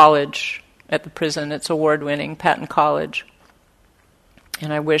college at the prison. It's award-winning, Patton College.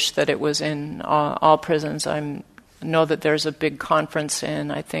 And I wish that it was in all prisons. I know that there's a big conference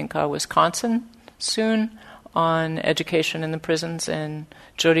in, I think, Wisconsin soon on education in the prisons. And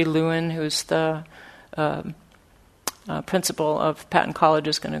Jody Lewin, who's the principal of Patton College,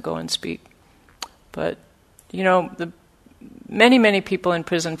 is going to go and speak. But, you know, many people in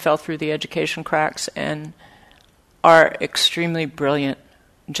prison fell through the education cracks and are extremely brilliant.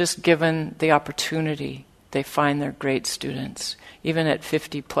 Just given the opportunity, they find they're great students, even at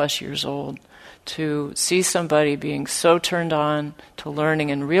 50 plus years old. To see somebody being so turned on to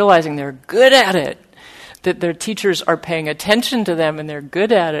learning and realizing they're good at it, that their teachers are paying attention to them and they're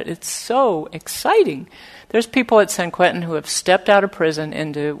good at it, it's so exciting. There's people at San Quentin who have stepped out of prison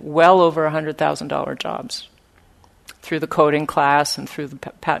into well over $100,000 jobs through the coding class and through the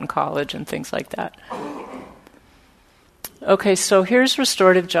Patton College and things like that. Okay, so here's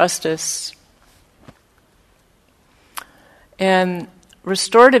restorative justice. And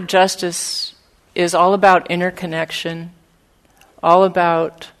restorative justice is all about interconnection, all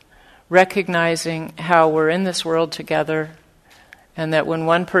about recognizing how we're in this world together, and that when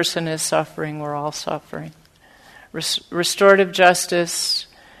one person is suffering, we're all suffering. Restorative justice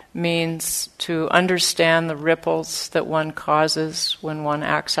means to understand the ripples that one causes when one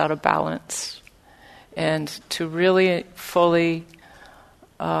acts out of balance, and to really fully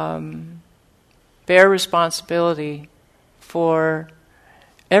bear responsibility for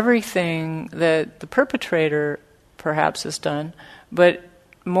everything that the perpetrator perhaps has done, but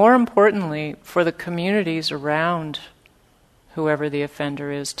more importantly, for the communities around whoever the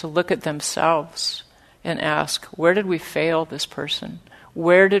offender is, to look at themselves and ask, where did we fail this person?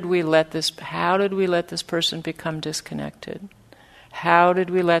 How did we let this person become disconnected? How did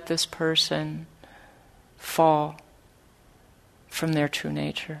we let this person fall from their true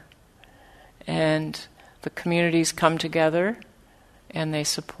nature? And the communities come together and they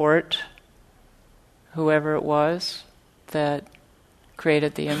support whoever it was that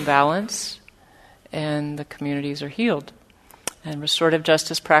created the imbalance, and the communities are healed. And restorative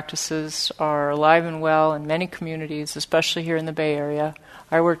justice practices are alive and well in many communities, especially here in the Bay Area.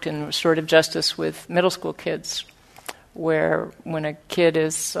 I worked in restorative justice with middle school kids, where when a kid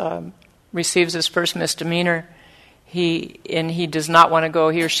receives his first misdemeanor, he does not want to go,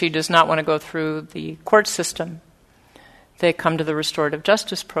 he or she does not want to go through the court system. They come to the restorative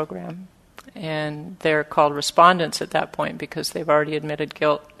justice program, and they're called respondents at that point because they've already admitted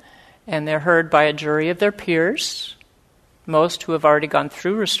guilt, and they're heard by a jury of their peers, most who have already gone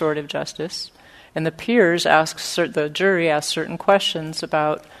through restorative justice, and the peers the jury asks certain questions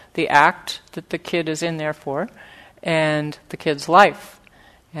about the act that the kid is in there for and the kid's life.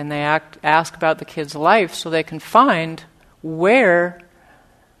 And they ask about the kid's life so they can find where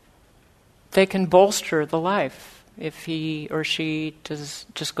they can bolster the life. If he or she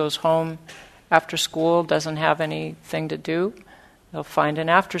just goes home after school, doesn't have anything to do, they'll find an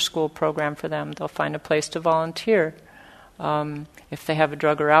after-school program for them. They'll find a place to volunteer. If they have a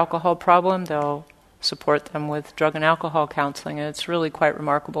drug or alcohol problem, they'll support them with drug and alcohol counseling. And it's really quite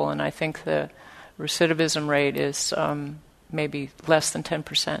remarkable. And I think the recidivism rate is maybe less than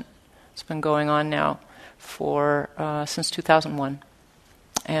 10%. It's been going on now since 2001.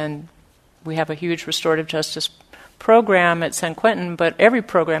 And we have a huge restorative justice program at San Quentin, but every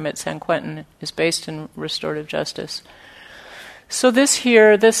program at San Quentin is based in restorative justice. So this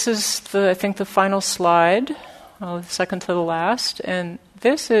is I think the final slide. second to the last. And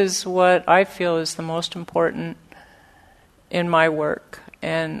this is what I feel is the most important in my work.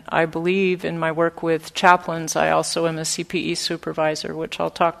 And I believe in my work with chaplains. I also am a CPE supervisor, which I'll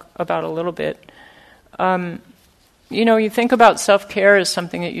talk about a little bit. You think about self-care as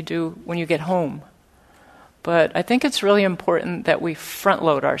something that you do when you get home. But I think it's really important that we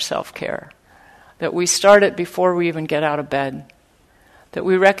front-load our self-care, that we start it before we even get out of bed, that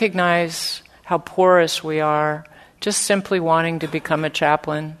we recognize how porous we are, just simply wanting to become a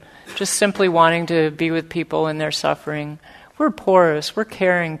chaplain, just simply wanting to be with people in their suffering. We're porous, we're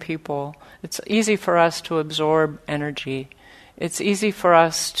caring people. It's easy for us to absorb energy. It's easy for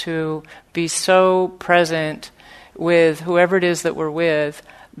us to be so present with whoever it is that we're with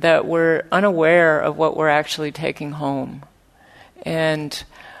that we're unaware of what we're actually taking home. And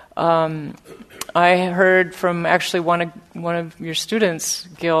I heard from actually one of your students,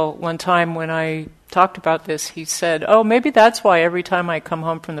 Gil, one time when I talked about this. He said, "Oh, maybe that's why every time I come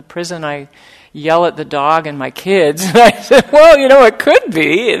home from the prison I yell at the dog and my kids." And I said, "Well, it could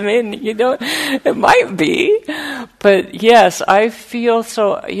be. I mean, it might be." But yes, I feel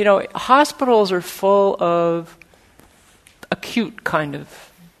so, hospitals are full of acute kind of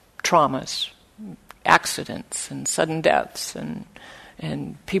traumas, accidents and sudden deaths and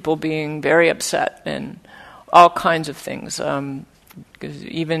people being very upset and all kinds of things. Because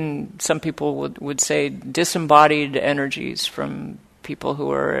even some people would say disembodied energies from people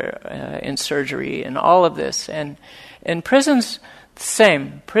who are in surgery and all of this. And in prisons, the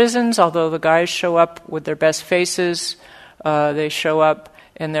same. Prisons, although the guys show up with their best faces, they show up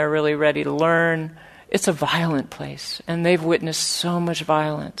and they're really ready to learn. It's a violent place, and they've witnessed so much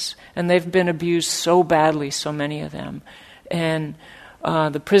violence, and they've been abused so badly, so many of them. And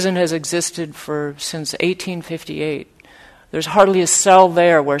the prison has existed since 1858. There's hardly a cell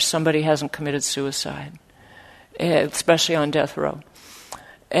there where somebody hasn't committed suicide, especially on death row.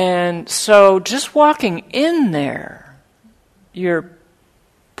 And so just walking in there, you're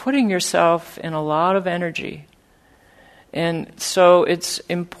putting yourself in a lot of energy. And so it's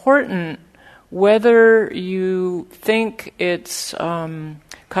important, whether you think it's kind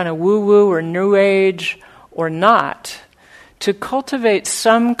of woo-woo or new age or not, to cultivate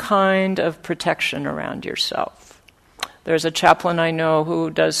some kind of protection around yourself. There's a chaplain I know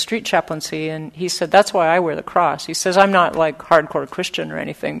who does street chaplaincy, and he said, "That's why I wear the cross." He says, "I'm not like hardcore Christian or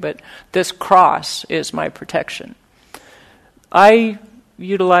anything, but this cross is my protection." I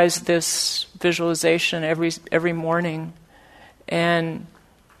utilize this visualization every morning, and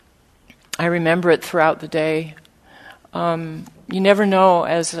I remember it throughout the day. You never know,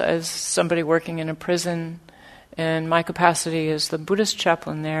 as somebody working in a prison, and my capacity as the Buddhist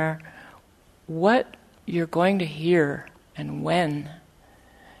chaplain there, what you're going to hear and when.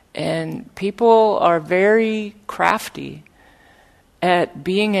 And people are very crafty at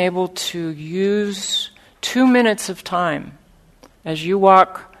being able to use 2 minutes of time as you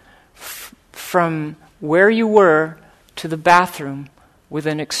walk from where you were to the bathroom with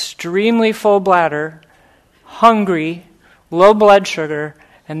an extremely full bladder, hungry, low blood sugar,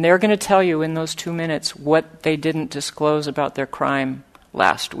 and they're going to tell you in those 2 minutes what they didn't disclose about their crime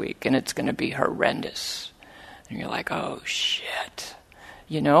last week, and it's going to be horrendous. And you're like, oh, shit.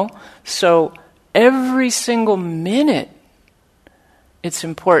 So every single minute, it's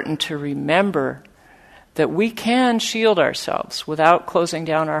important to remember that we can shield ourselves without closing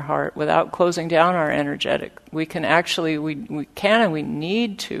down our heart, without closing down our energetic. We can actually, we can and we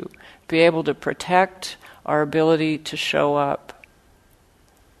need to be able to protect our ability to show up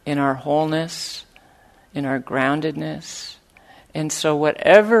in our wholeness, in our groundedness. And so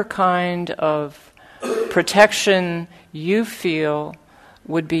whatever kind of protection you feel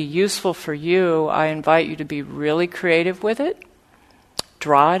would be useful for you, I invite you to be really creative with it.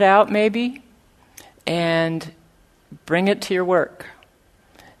 Draw it out maybe, and bring it to your work.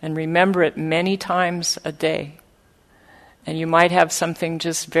 And remember it many times a day. And you might have something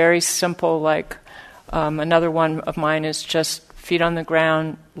just very simple like, another one of mine is just feet on the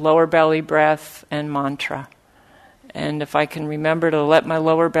ground, lower belly breath, and mantra. And if I can remember to let my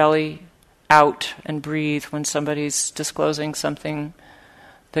lower belly out and breathe when somebody's disclosing something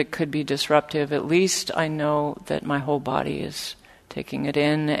that could be disruptive, at least I know that my whole body is taking it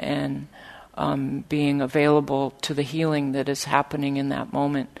in and being available to the healing that is happening in that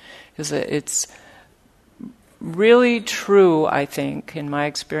moment. Because it's really true, I think, in my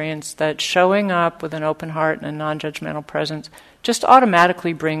experience, that showing up with an open heart and a non-judgmental presence just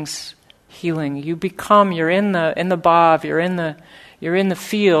automatically brings healing. You're in the bhav, you're in the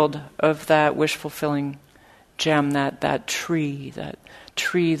field of that wish-fulfilling gem, that tree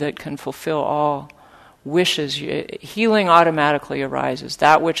that can fulfill all wishes. Healing automatically arises.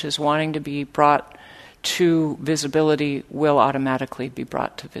 That which is wanting to be brought to visibility will automatically be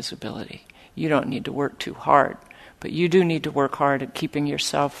brought to visibility. You don't need to work too hard, but you do need to work hard at keeping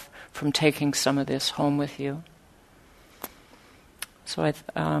yourself from taking some of this home with you. So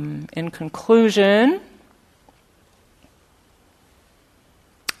in conclusion,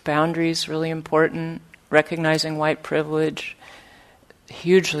 boundaries really important. Recognizing white privilege,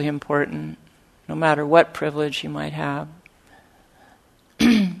 hugely important, no matter what privilege you might have.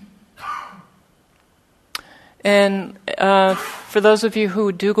 And for those of you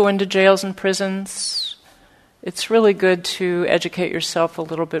who do go into jails and prisons, it's really good to educate yourself a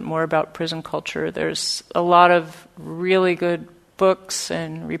little bit more about prison culture. There's a lot of really good books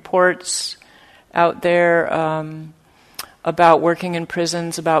and reports out there about working in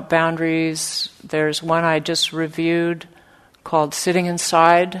prisons, about boundaries. There's one I just reviewed called Sitting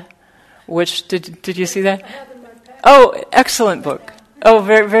Inside, which, did you see that? Oh, excellent book. Oh,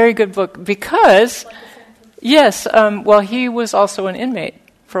 very, very good book. Because, yes, well, he was also an inmate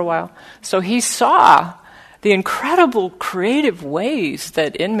for a while. So he saw the incredible creative ways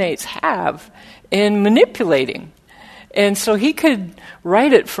that inmates have in manipulating. And so he could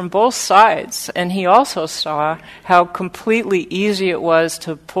write it from both sides. And he also saw how completely easy it was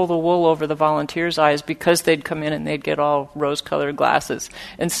to pull the wool over the volunteers' eyes because they'd come in and they'd get all rose-colored glasses.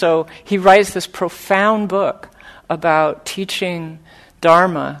 And so he writes this profound book about teaching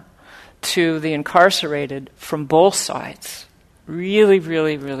Dharma to the incarcerated from both sides. Really,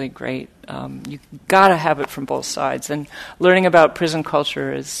 really, really great. You got to have it from both sides. And learning about prison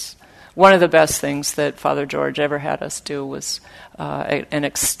culture is one of the best things that Father George ever had us do was an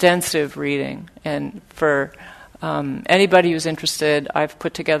extensive reading. And for anybody who's interested, I've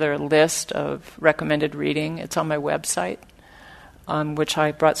put together a list of recommended reading. It's on my website, on which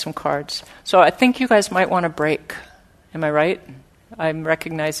I brought some cards. So I think you guys might want to break. Am I right? I'm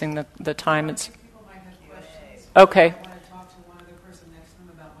recognizing the time. It's okay.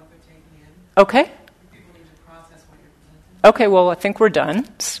 Okay. Okay, well, I think we're done.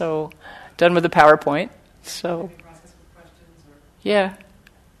 So, done with the PowerPoint. So, yeah.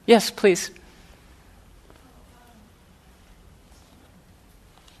 Yes, please.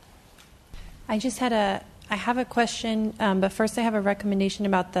 I have a question, but first I have a recommendation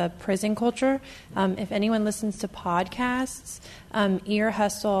about the prison culture. If anyone listens to podcasts, Ear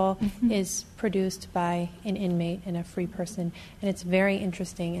Hustle is produced by an inmate and a free person, and it's very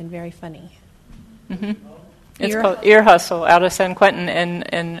interesting and very funny. Mm-hmm. It's called Ear Hustle out of San Quentin,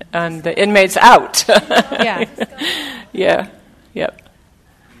 and the inmates out. Yeah. Yeah. Yep.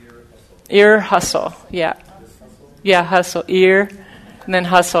 Ear Hustle. Yeah. Yeah, hustle. Ear, and then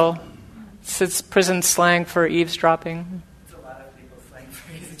hustle. It's prison slang for eavesdropping. It's a lot of people slang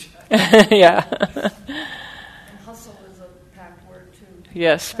for eavesdropping. Yeah. And hustle is a packed word, too.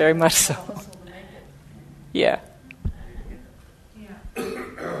 Yes, very much so. Yeah.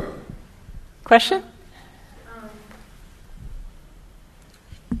 Question?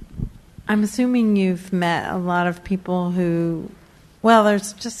 I'm assuming you've met a lot of people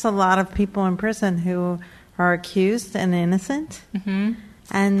there's just a lot of people in prison who are accused and innocent. Mm-hmm.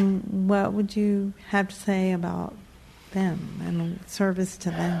 And what would you have to say about them and service to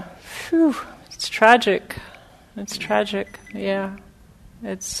them? Whew, it's tragic. It's tragic, yeah.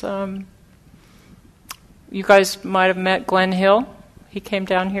 It's, you guys might have met Glenn Hill. He came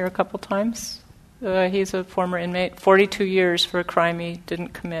down here a couple times. He's a former inmate, 42 years for a crime he didn't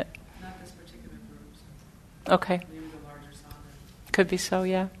commit. Not this particular group. Okay. Maybe the larger sauna. Could be so,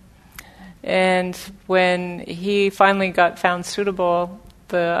 yeah. And when he finally got found suitable,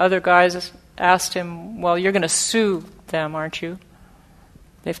 the other guys asked him, well, you're going to sue them, aren't you?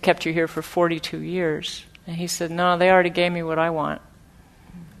 They've kept you here for 42 years. And he said, no, they already gave me what I want.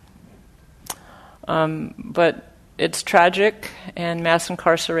 But it's tragic, and mass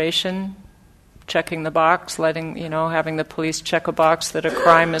incarceration, checking the box, having the police check a box that a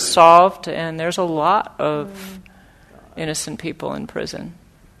crime is solved, and there's a lot of innocent people in prison.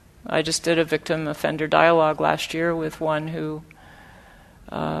 I just did a victim-offender dialogue last year with one who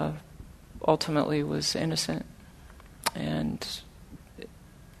ultimately was innocent. And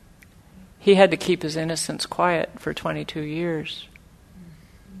he had to keep his innocence quiet for 22 years.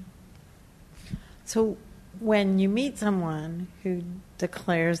 So when you meet someone who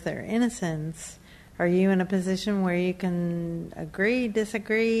declares their innocence, are you in a position where you can agree,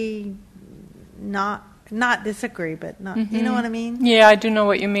 disagree, not disagree, but not, you know what I mean? Yeah, I do know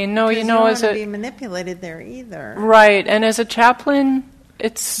what you mean. No, you don't want to be manipulated there either. Right, and as a chaplain,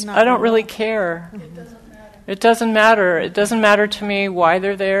 I don't really care. It doesn't matter. It doesn't matter to me why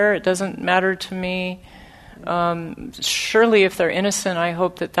they're there. It doesn't matter to me Surely, if they're innocent, I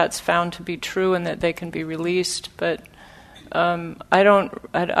hope that that's found to be true and that they can be released. But I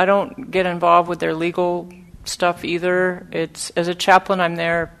don't get involved with their legal stuff either. It's, as a chaplain, I'm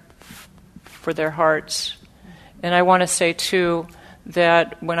there for their hearts. And I want to say too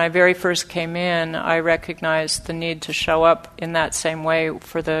that when I very first came in, I recognized the need to show up in that same way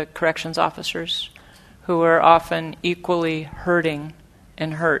for the corrections officers, who are often equally hurting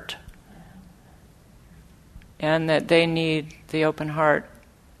and hurt, and that they need the open heart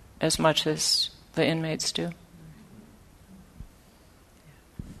as much as the inmates do.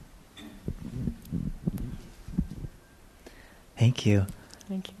 Thank you.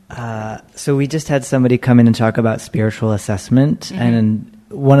 Thank you. So we just had somebody come in and talk about spiritual assessment, and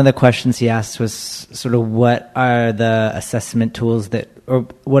one of the questions he asked was sort of what are the assessment tools or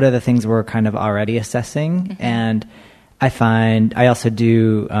what are the things we're kind of already assessing? And I also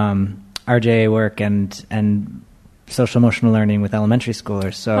do RJA work and social emotional learning with elementary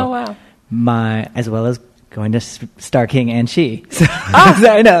schoolers. So as well as going to Star King and She. So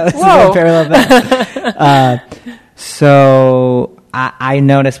I know, it's a parallel path. So I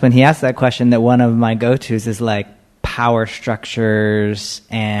noticed when he asked that question that one of my go-tos is like power structures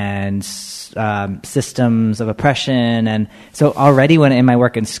and systems of oppression. And so already when in my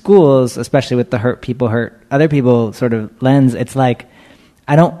work in schools, especially with the hurt other people sort of lens, it's like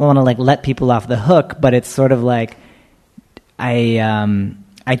I don't want to like let people off the hook, but it's sort of like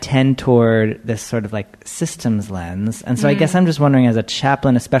I tend toward this sort of like systems lens. And so I guess I'm just wondering, as a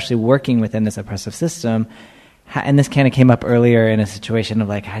chaplain, especially working within this oppressive system, and this kind of came up earlier in a situation of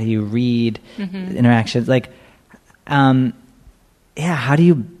like, how do you read interactions? Like, how do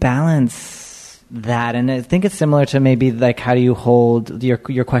you balance that? And I think it's similar to maybe like, how do you hold your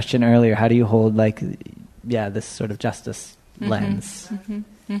question earlier? How do you hold like, this sort of justice lens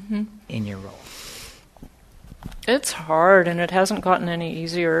in your role? It's hard, and it hasn't gotten any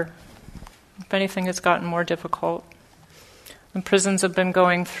easier. If anything, it's gotten more difficult. And prisons have been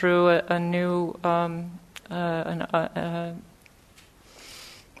going through a new,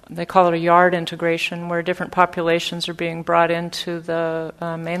 they call it a yard integration, where different populations are being brought into the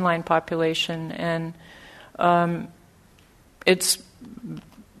mainline population, and it's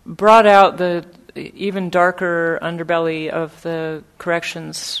brought out the even darker underbelly of the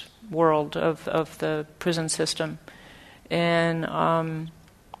corrections world of the prison system. And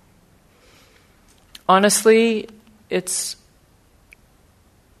honestly, it's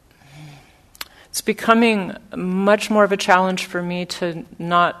becoming much more of a challenge for me to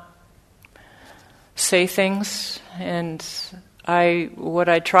not say things. And what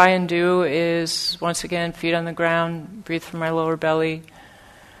I try and do is, once again, feet on the ground, breathe from my lower belly,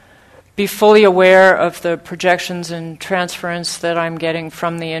 be fully aware of the projections and transference that I'm getting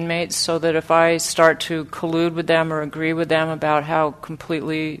from the inmates, so that if I start to collude with them or agree with them about how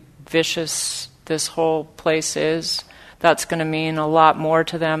completely vicious this whole place is, that's going to mean a lot more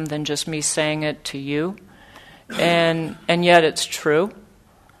to them than just me saying it to you. And yet it's true.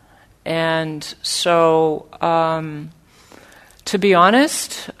 And so, to be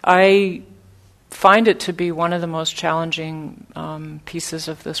honest, I find it to be one of the most challenging pieces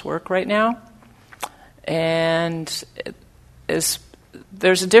of this work right now. And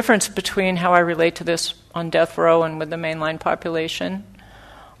there's a difference between how I relate to this on death row and with the mainline population.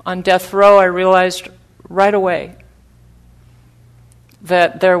 On death row, I realized right away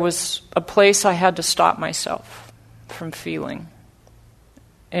that there was a place I had to stop myself from feeling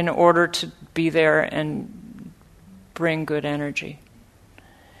in order to be there and bring good energy.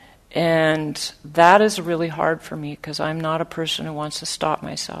 And that is really hard for me, because I'm not a person who wants to stop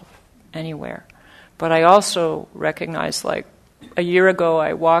myself anywhere. But I also recognize, like, a year ago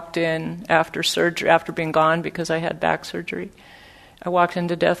I walked in after surgery, after being gone because I had back surgery. I walked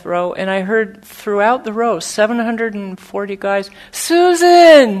into death row, and I heard throughout the row, 740 guys,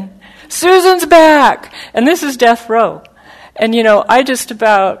 "Susan! Susan's back!" And this is death row. And, I just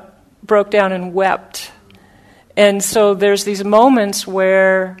about broke down and wept. And so there's these moments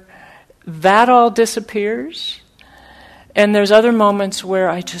where that all disappears, and there's other moments where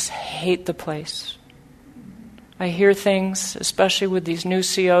I just hate the place. I hear things, especially with these new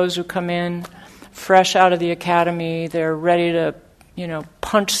COs who come in fresh out of the academy. They're ready to,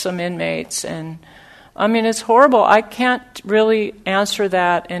 punch some inmates, and it's horrible. I can't really answer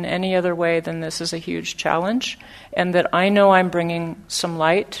that in any other way than this is a huge challenge, and that I know I'm bringing some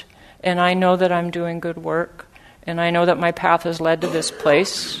light, and I know that I'm doing good work, and I know that my path has led to this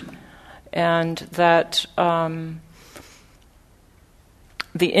place. And that the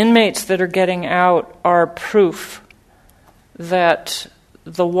inmates that are getting out are proof that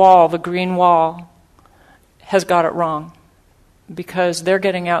the green wall, has got it wrong, because they're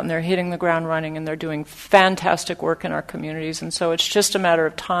getting out and they're hitting the ground running and they're doing fantastic work in our communities. And so it's just a matter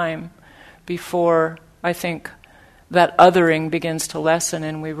of time before, I think, that othering begins to lessen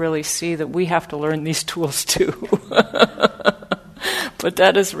and we really see that we have to learn these tools too. But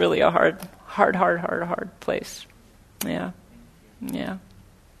that is really a hard place. Yeah. Yeah.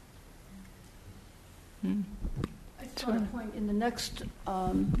 I saw a point in the next,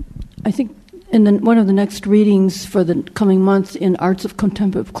 I think in one of the next readings for the coming month in Arts of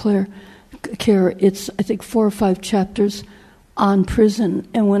Contemplative Care, it's, I think, 4 or 5 chapters on prison.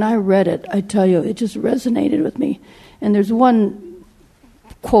 And when I read it, I tell you, it just resonated with me. And there's one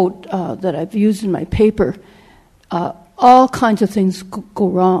quote that I've used in my paper. All kinds of things go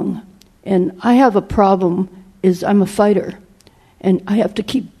wrong. And I have a problem, is I'm a fighter. And I have to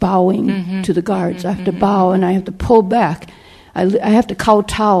keep bowing to the guards. I have to bow and I have to pull back. I have to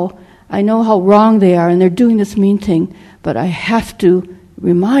kowtow. I know how wrong they are and they're doing this mean thing, but I have to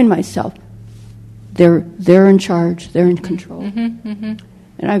remind myself they're in charge, they're in control. And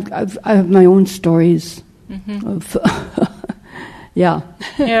I have my own stories of yeah.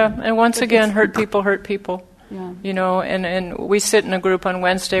 Yeah, and once again, hurt people hurt people. Yeah. You know, and we sit in a group on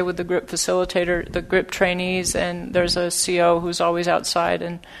Wednesday with the group facilitator, the group trainees, and there's a CO who's always outside,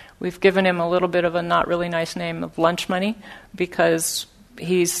 and we've given him a little bit of a not really nice name of lunch money, because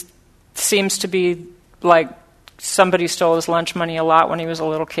he seems to be like somebody stole his lunch money a lot when he was a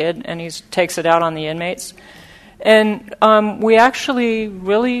little kid, and he takes it out on the inmates. And we actually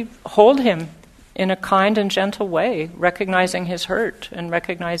really hold him in a kind and gentle way, recognizing his hurt and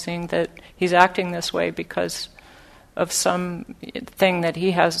recognizing that he's acting this way because of some thing that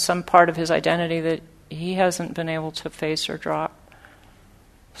he has, some part of his identity that he hasn't been able to face or drop.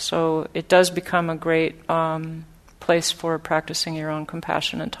 So it does become a great place for practicing your own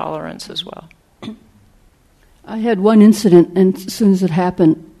compassion and tolerance as well. I had one incident, and as soon as it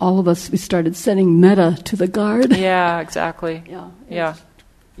happened, all of us, we started sending metta to the guard. Yeah, exactly. Yeah. Yeah.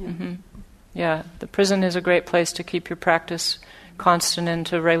 Mm-hmm. Yeah, the prison is a great place to keep your practice constant and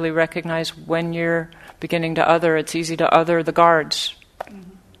to really recognize when you're beginning to other. It's easy to other the guards.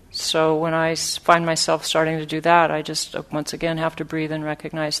 So when I find myself starting to do that, I just once again have to breathe and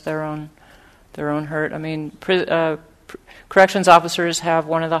recognize their own hurt. I mean, corrections officers have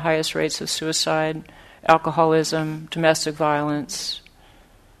one of the highest rates of suicide, alcoholism, domestic violence.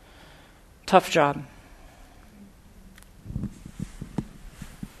 Tough job.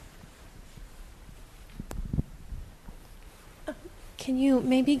 Can you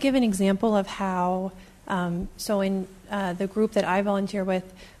maybe give an example of how, so in the group that I volunteer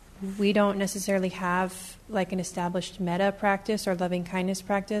with, we don't necessarily have like an established metta practice or loving kindness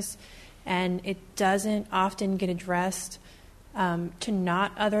practice, and it doesn't often get addressed to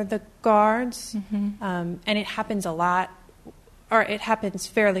not other the guards, and it happens a lot, or it happens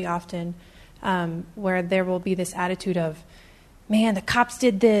fairly often, where there will be this attitude of, man, the cops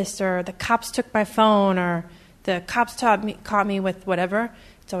did this, or the cops took my phone, or the cops caught me with whatever.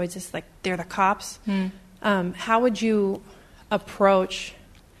 It's always just like, they're the cops. How would you approach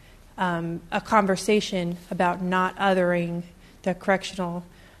a conversation about not othering the correctional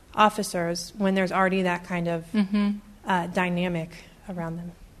officers when there's already that kind of dynamic around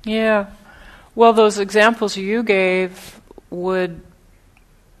them? Yeah. Well, those examples you gave would...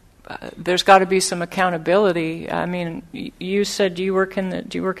 there's got to be some accountability. I mean, you said do you work in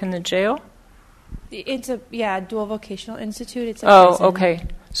the jail? It's a dual vocational institute. It's a prison. Okay.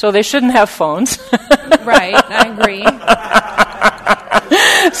 So they shouldn't have phones. Right, I agree.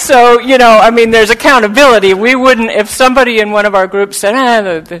 So, I mean, there's accountability. We wouldn't, if somebody in one of our groups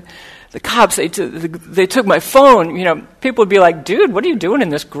said, the cops, they took my phone, people would be like, dude, what are you doing in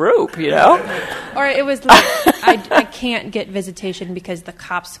this group, Or it was like, I can't get visitation because the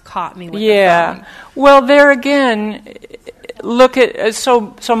cops caught me with the phone. Well, there again, look at,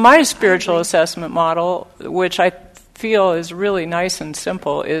 so my spiritual assessment model, which I feel is really nice and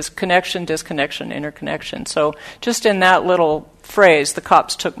simple, is connection, disconnection, interconnection. So just in that little phrase, the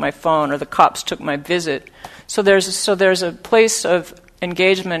cops took my phone or the cops took my visit. So there's a place of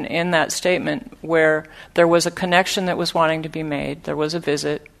engagement in that statement where there was a connection that was wanting to be made. There was a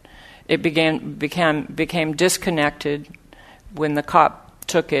visit. It became disconnected when the cop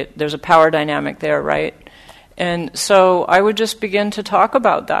took it. There's a power dynamic there, right? And so I would just begin to talk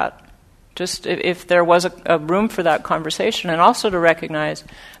about that, just if there was a room for that conversation, and also to recognize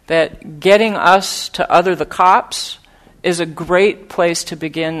that getting us to other the cops is a great place to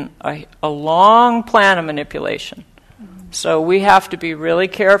begin a long plan of manipulation. So we have to be really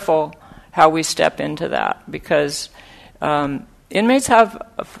careful how we step into that, because inmates have,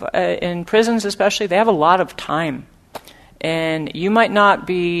 in prisons especially, they have a lot of time. And you might not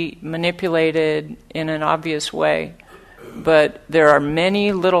be manipulated in an obvious way, but there are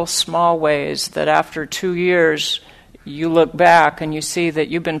many little small ways that after 2 years you look back and you see that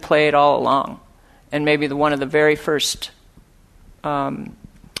you've been played all along. And maybe one of the very first cards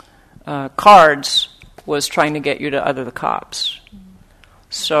was trying to get you to other the cops.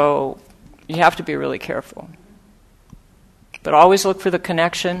 So you have to be really careful. But always look for the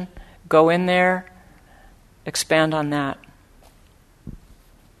connection, go in there, expand on that.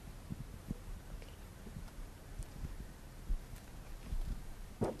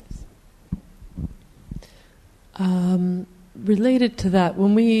 Related to that,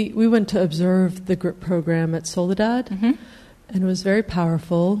 when we went to observe the GRIP program at Soledad, and it was very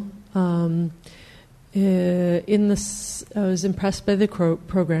powerful. I was impressed by the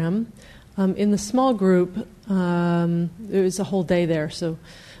program. In the small group, it was a whole day there. So,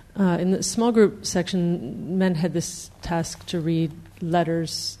 in the small group section, men had this task to read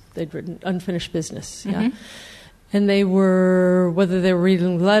letters they'd written, unfinished business. Yeah, and they were, whether they were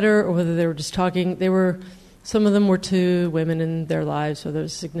reading the letter or whether they were just talking, they were. Some of them were to women in their lives, whether it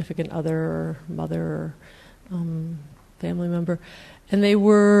was a significant other or mother or family member, and they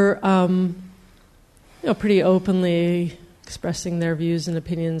were, pretty openly expressing their views and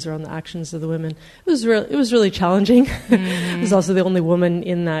opinions around the actions of the women. It was really challenging. I was also the only woman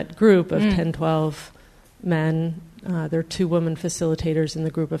in that group of 10, 12 men. There are 2 women facilitators in the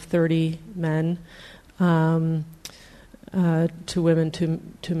group of 30 men. 2 women,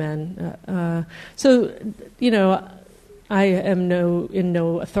 2 men. So, I am in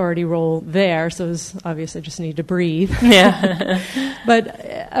no authority role there, so it was obvious I just need to breathe. Yeah.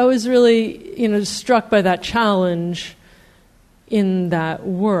 But I was really, struck by that challenge in that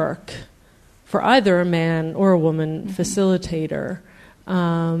work for either a man or a woman facilitator.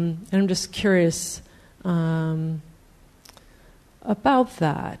 And I'm just curious about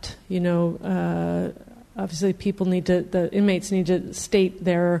that. Obviously, the inmates need to state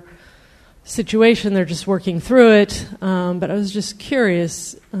their situation. They're just working through it. But I was just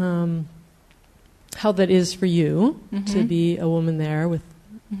curious how that is for you to be a woman there with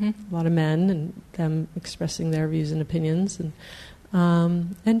a lot of men and them expressing their views and opinions,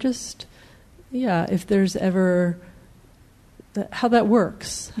 and just if there's ever how that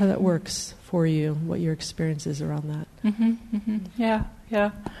works for you, what your experience is around that. Yeah.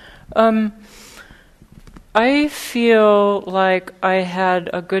 I feel like I had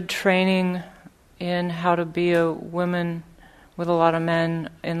a good training in how to be a woman with a lot of men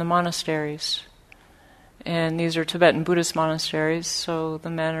in the monasteries. And these are Tibetan Buddhist monasteries, so the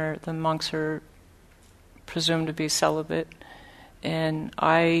monks are presumed to be celibate. And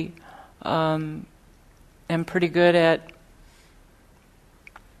I am pretty good at,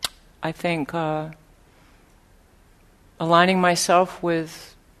 I think, aligning myself with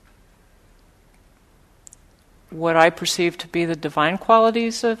what I perceive to be the divine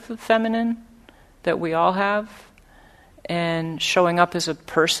qualities of the feminine that we all have, and showing up as a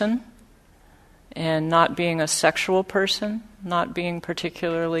person and not being a sexual person, not being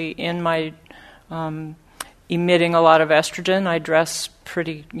particularly in my emitting a lot of estrogen. I dress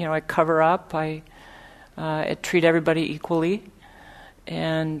pretty, I cover up, I treat everybody equally,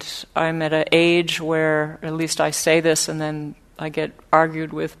 and I'm at an age where, at least I say this and then I get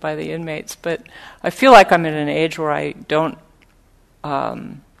argued with by the inmates, but I feel like I'm at an age where I don't,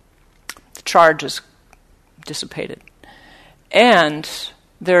 the charge is dissipated. And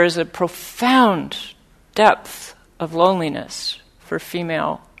there is a profound depth of loneliness for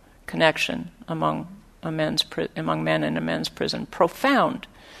female connection among men in a men's prison. Profound.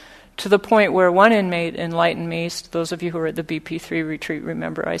 To the point where one inmate enlightened me, those of you who were at the BP3 retreat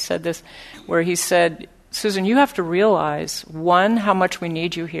remember I said this, where he said, Susan, you have to realize, 1, how much we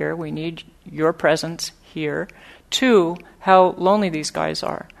need you here. We need your presence here. 2, how lonely these guys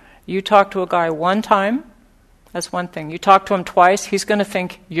are. You talk to a guy 1 time, that's one thing. You talk to him twice, he's going to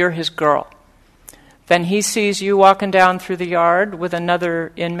think you're his girl. Then he sees you walking down through the yard with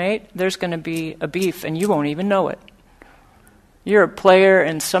another inmate, there's going to be a beef, and you won't even know it. You're a player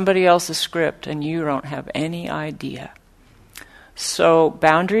in somebody else's script, and you don't have any idea. So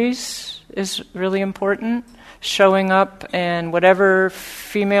boundaries is really important. Showing up, and whatever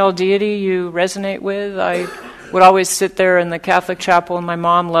female deity you resonate with. I would always sit there in the Catholic chapel, and my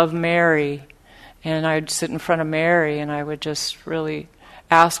mom loved Mary, and I'd sit in front of Mary, and I would just really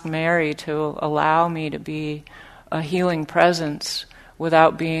ask Mary to allow me to be a healing presence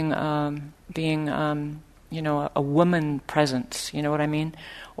without being a woman presence. You know what I mean?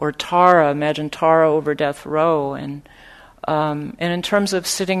 Or Tara, imagine Tara over death row, and And in terms of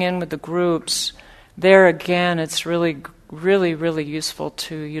sitting in with the groups, there again, it's really, really, really useful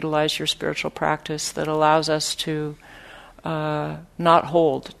to utilize your spiritual practice that allows us to not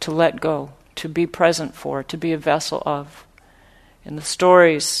hold, to let go, to be present for, to be a vessel of. And the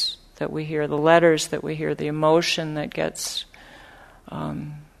stories that we hear, the letters that we hear, the emotion that gets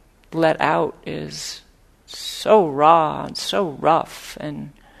let out is so raw and so rough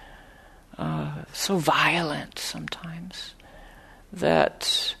and so violent sometimes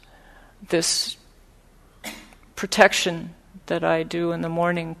that this protection that I do in the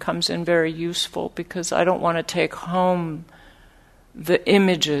morning comes in very useful, because I don't want to take home the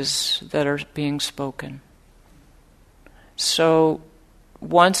images that are being spoken. So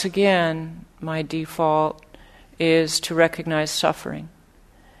once again, my default is to recognize suffering.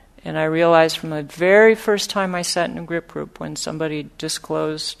 And I realized from the very first time I sat in a grip group, when somebody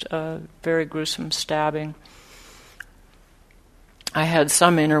disclosed a very gruesome stabbing, I had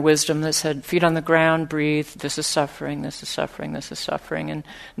some inner wisdom that said, feet on the ground, breathe, this is suffering, this is suffering, this is suffering. And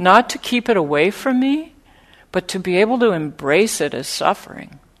not to keep it away from me, but to be able to embrace it as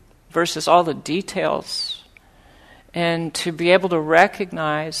suffering versus all the details. And to be able to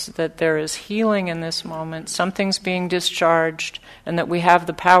recognize that there is healing in this moment, something's being discharged, and that we have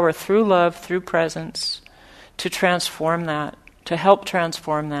the power through love, through presence, to transform that, to help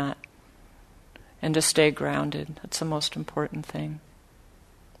transform that, and to stay grounded. That's the most important thing.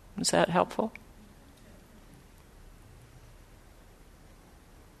 Is that helpful?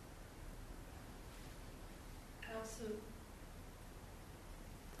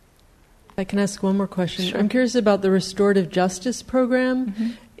 I can ask one more question. Sure. I'm curious about the restorative justice program. Mm-hmm.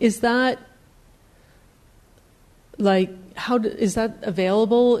 Is that is that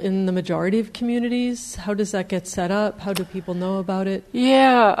available in the majority of communities? How does that get set up? How do people know about it?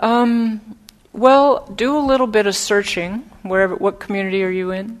 Yeah. Well, do a little bit of searching. What community are you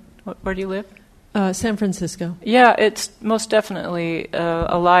in? Where do you live? San Francisco. Yeah, it's most definitely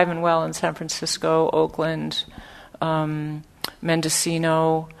alive and well in San Francisco, Oakland,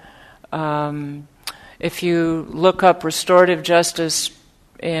 Mendocino. If you look up restorative justice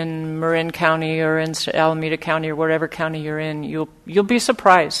in Marin County or in Alameda County or whatever county you're in, you'll be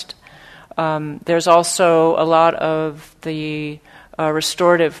surprised. There's also a lot of the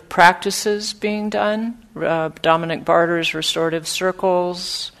restorative practices being done. Dominic Barter's restorative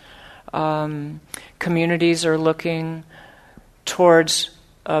circles. Communities are looking towards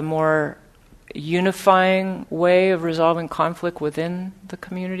a more unifying way of resolving conflict within the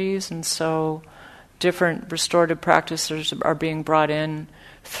communities, and so different restorative practices are being brought in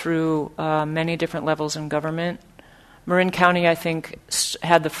through many different levels in government. Marin County, I think,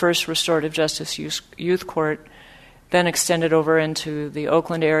 had the first restorative justice youth court, then extended over into the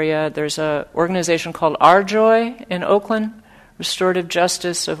Oakland area. There's an organization called Our Joy in Oakland, Restorative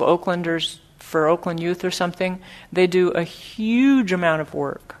Justice of Oaklanders for Oakland Youth or something. They do a huge amount of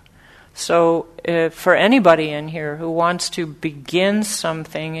work. So for anybody in here who wants to begin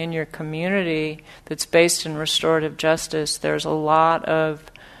something in your community that's based in restorative justice, there's a lot of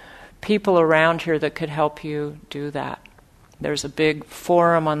people around here that could help you do that. There's a big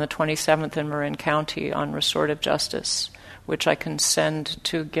forum on the 27th in Marin County on restorative justice, which I can send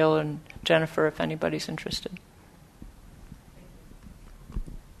to Gil and Jennifer if anybody's interested.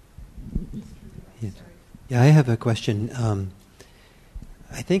 Yeah, I have a question.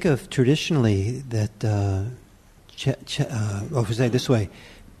 I think of traditionally that, I'll say it this way,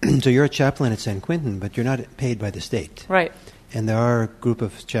 so you're a chaplain at San Quentin, but you're not paid by the state. Right. And there are a group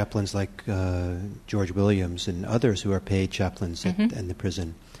of chaplains like George Williams and others who are paid chaplains in the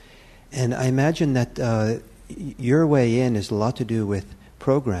prison. And I imagine that your way in is a lot to do with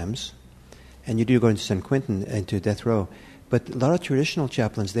programs, and you do go into San Quentin, into death row, but a lot of traditional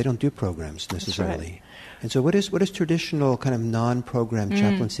chaplains, they don't do programs necessarily. That's right. And so what is traditional kind of non-program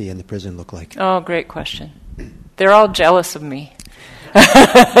chaplaincy in the prison look like? Oh, great question. They're all jealous of me.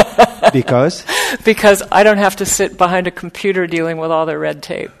 Because? Because I don't have to sit behind a computer dealing with all their red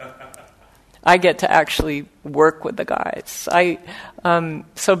tape. I get to actually work with the guys.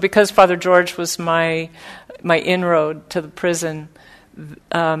 So because Father George was my inroad to the prison,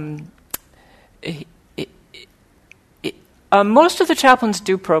 most of the chaplains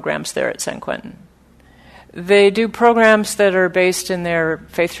do programs there at San Quentin. They do programs that are based in their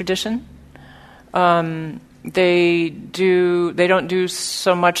faith tradition. They don't do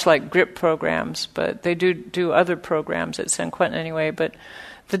so much like grip programs, but they do other programs at San Quentin anyway. But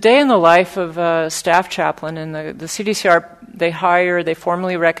the day in the life of a staff chaplain in the CDCR, they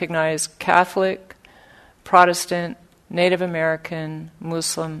formally recognize Catholic, Protestant, Native American,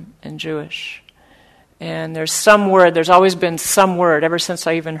 Muslim, and Jewish. And there's some word, there's always been some word, ever since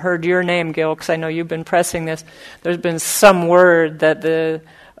I even heard your name, Gil, because I know you've been pressing this, there's been some word that the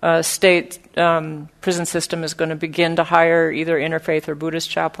state prison system is going to begin to hire either interfaith or Buddhist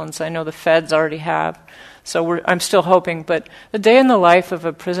chaplains. I know the feds already have. So I'm still hoping. But the day in the life of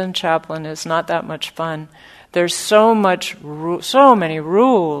a prison chaplain is not that much fun. There's so many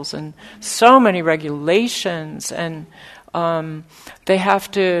rules and so many regulations, and they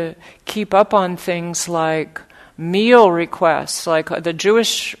have to keep up on things like meal requests. Like the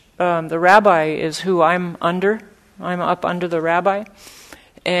Jewish, the rabbi is who I'm under. I'm up under the rabbi.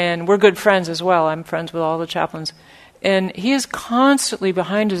 And we're good friends as well. I'm friends with all the chaplains. And he is constantly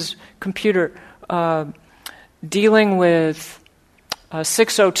behind his computer dealing with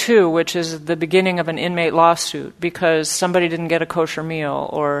 602, which is the beginning of an inmate lawsuit because somebody didn't get a kosher meal,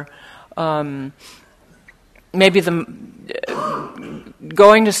 or maybe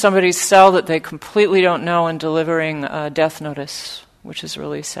going to somebody's cell that they completely don't know and delivering a death notice, which is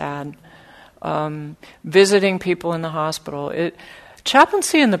really sad. Visiting people in the hospital.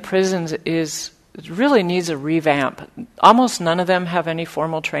 Chaplaincy in the prisons really needs a revamp. Almost none of them have any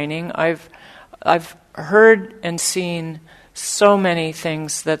formal training. I've heard and seen so many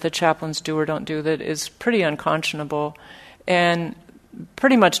things that the chaplains do or don't do that is pretty unconscionable, and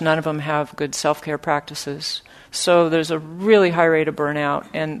pretty much none of them have good self-care practices. So there's a really high rate of burnout,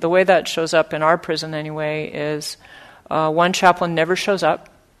 and the way that shows up in our prison anyway is one chaplain never shows up.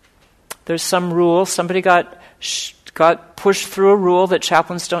 There's some rule. Somebody got pushed through a rule that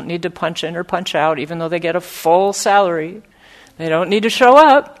chaplains don't need to punch in or punch out, even though they get a full salary. They don't need to show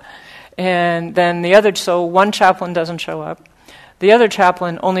up. And then so one chaplain doesn't show up. The other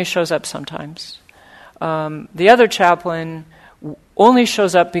chaplain only shows up sometimes. The other chaplain only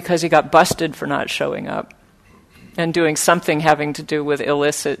shows up because he got busted for not showing up and doing something having to do with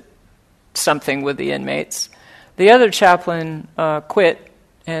illicit something with the inmates. The other chaplain quit,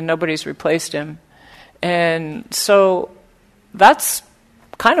 and nobody's replaced him. And so that's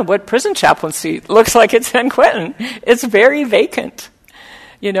kind of what prison chaplaincy looks like at San Quentin. It's very vacant.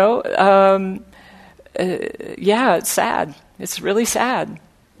 It's sad. It's really sad.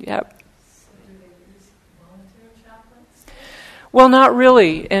 Yep. Well, not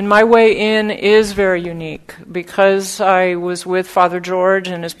really. And my way in is very unique. Because I was with Father George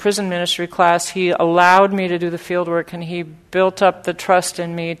in his prison ministry class, he allowed me to do the field work, and he built up the trust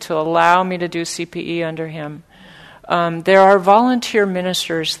in me to allow me to do CPE under him. There are volunteer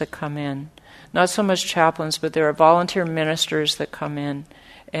ministers that come in. Not so much chaplains, but there are volunteer ministers that come in.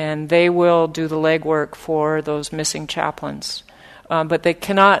 And they will do the legwork for those missing chaplains. But they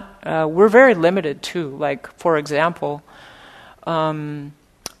cannot, we're very limited too. Like, for example, I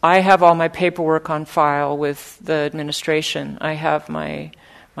have all my paperwork on file with the administration. I have my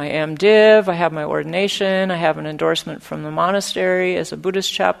MDiv, I have my ordination, I have an endorsement from the monastery as a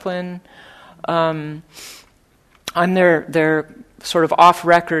Buddhist chaplain. I'm their sort of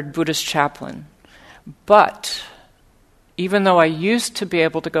off-record Buddhist chaplain. But even though I used to be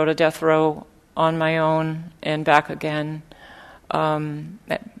able to go to death row on my own and back again, for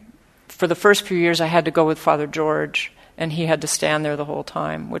the first few years I had to go with Father George, and he had to stand there the whole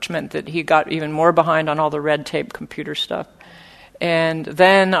time, which meant that he got even more behind on all the red tape computer stuff. And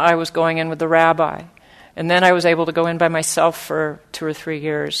then I was going in with the rabbi. And then I was able to go in by myself for 2 or 3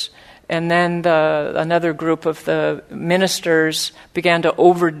 years. And then another group of the ministers began to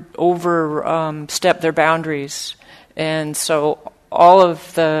overstep their boundaries. And so all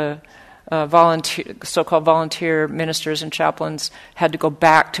of the so-called volunteer ministers and chaplains had to go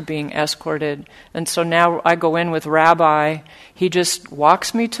back to being escorted. And so now I go in with Rabbi. He just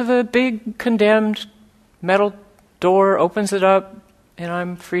walks me to the big condemned metal door, opens it up, and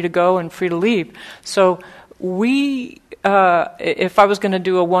I'm free to go and free to leave. So if I was going to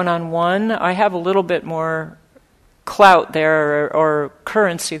do a one-on-one, I have a little bit more clout there or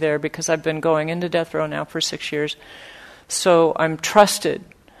currency there because I've been going into death row now for 6 years. So I'm trusted.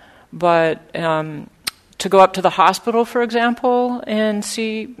 But to go up to the hospital, for example, and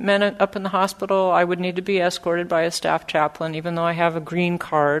see men up in the hospital, I would need to be escorted by a staff chaplain, even though I have a green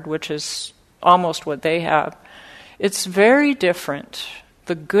card, which is almost what they have. It's very different.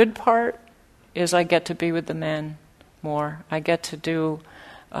 The good part is I get to be with the men more. I get to do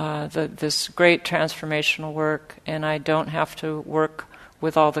this great transformational work, and I don't have to work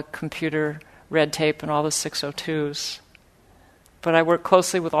with all the computer red tape and all the 602s. But I work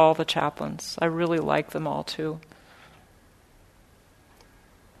closely with all the chaplains. I really like them all too.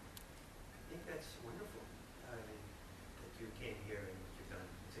 I think that's wonderful that you came here and you've done.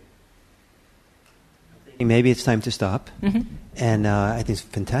 I'm thinking maybe it's time to stop. Mm-hmm. And I think it's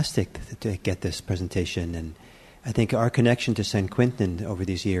fantastic to get this presentation. And I think our connection to San Quentin over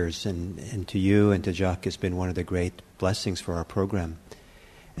these years and to you and to Jacques has been one of the great blessings for our program.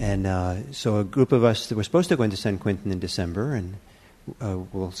 And so a group of us that were supposed to go into San Quentin in December, and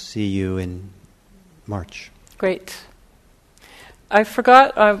we'll see you in March. Great. I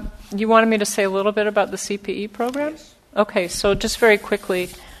forgot, you wanted me to say a little bit about the CPE program? Yes. Okay, so just very quickly,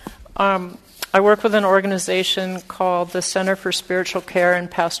 I work with an organization called the Center for Spiritual Care and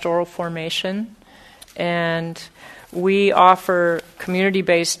Pastoral Formation, and we offer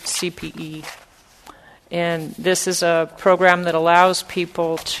community-based CPE. And this is a program that allows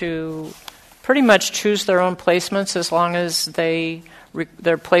people to pretty much choose their own placements as long as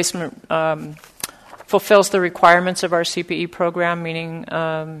their placement fulfills the requirements of our CPE program, meaning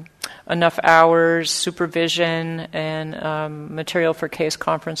enough hours, supervision, and material for case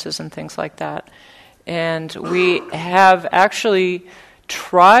conferences and things like that. And we have actually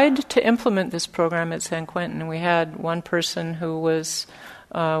tried to implement this program at San Quentin. We had one person who was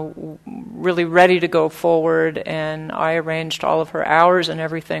really ready to go forward, and I arranged all of her hours and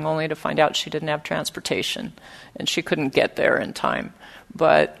everything, only to find out she didn't have transportation, and she couldn't get there in time.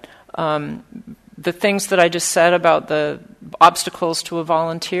 But the things that I just said about the obstacles to a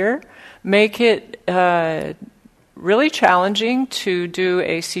volunteer make it really challenging to do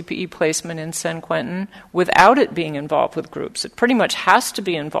a CPE placement in San Quentin without it being involved with groups. It pretty much has to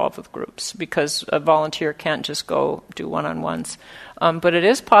be involved with groups because a volunteer can't just go do one-on-ones. But it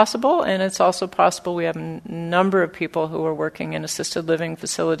is possible, and it's also possible we have a number of people who are working in assisted living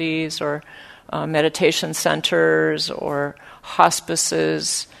facilities or meditation centers or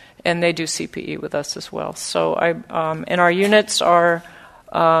hospices, and they do CPE with us as well. So and our units are,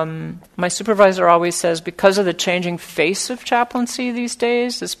 my supervisor always says, because of the changing face of chaplaincy these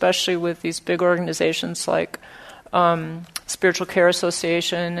days, especially with these big organizations like Spiritual Care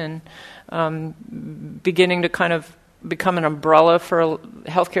Association and beginning to kind of become an umbrella for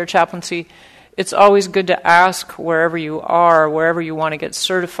healthcare chaplaincy, it's always good to ask wherever you are, wherever you want to get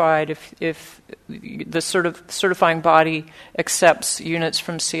certified, if the certifying body accepts units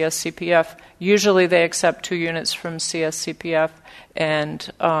from CSCPF. Usually they accept 2 units from CSCPF,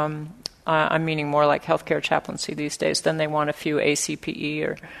 and I'm meaning more like healthcare chaplaincy these days. Then they want a few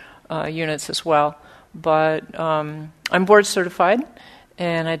ACPE or units as well. But I'm board certified,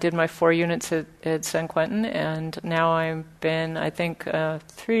 and I did my 4 units at San Quentin, and now I've been, I think,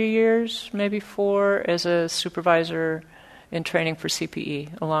 3 years, maybe 4, as a supervisor in training for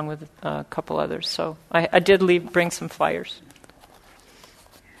CPE, along with a couple others. So I did bring some flyers.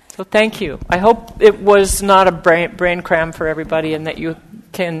 So thank you. I hope it was not a brain cram for everybody and that you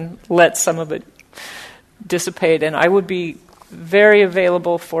can let some of it dissipate. And I would be very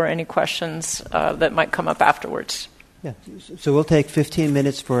available for any questions that might come up afterwards. Yeah. So we'll take 15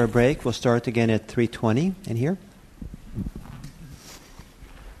 minutes for a break. We'll start again at 3:20 in here.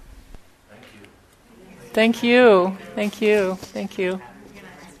 Thank you. Thank you. Thank you.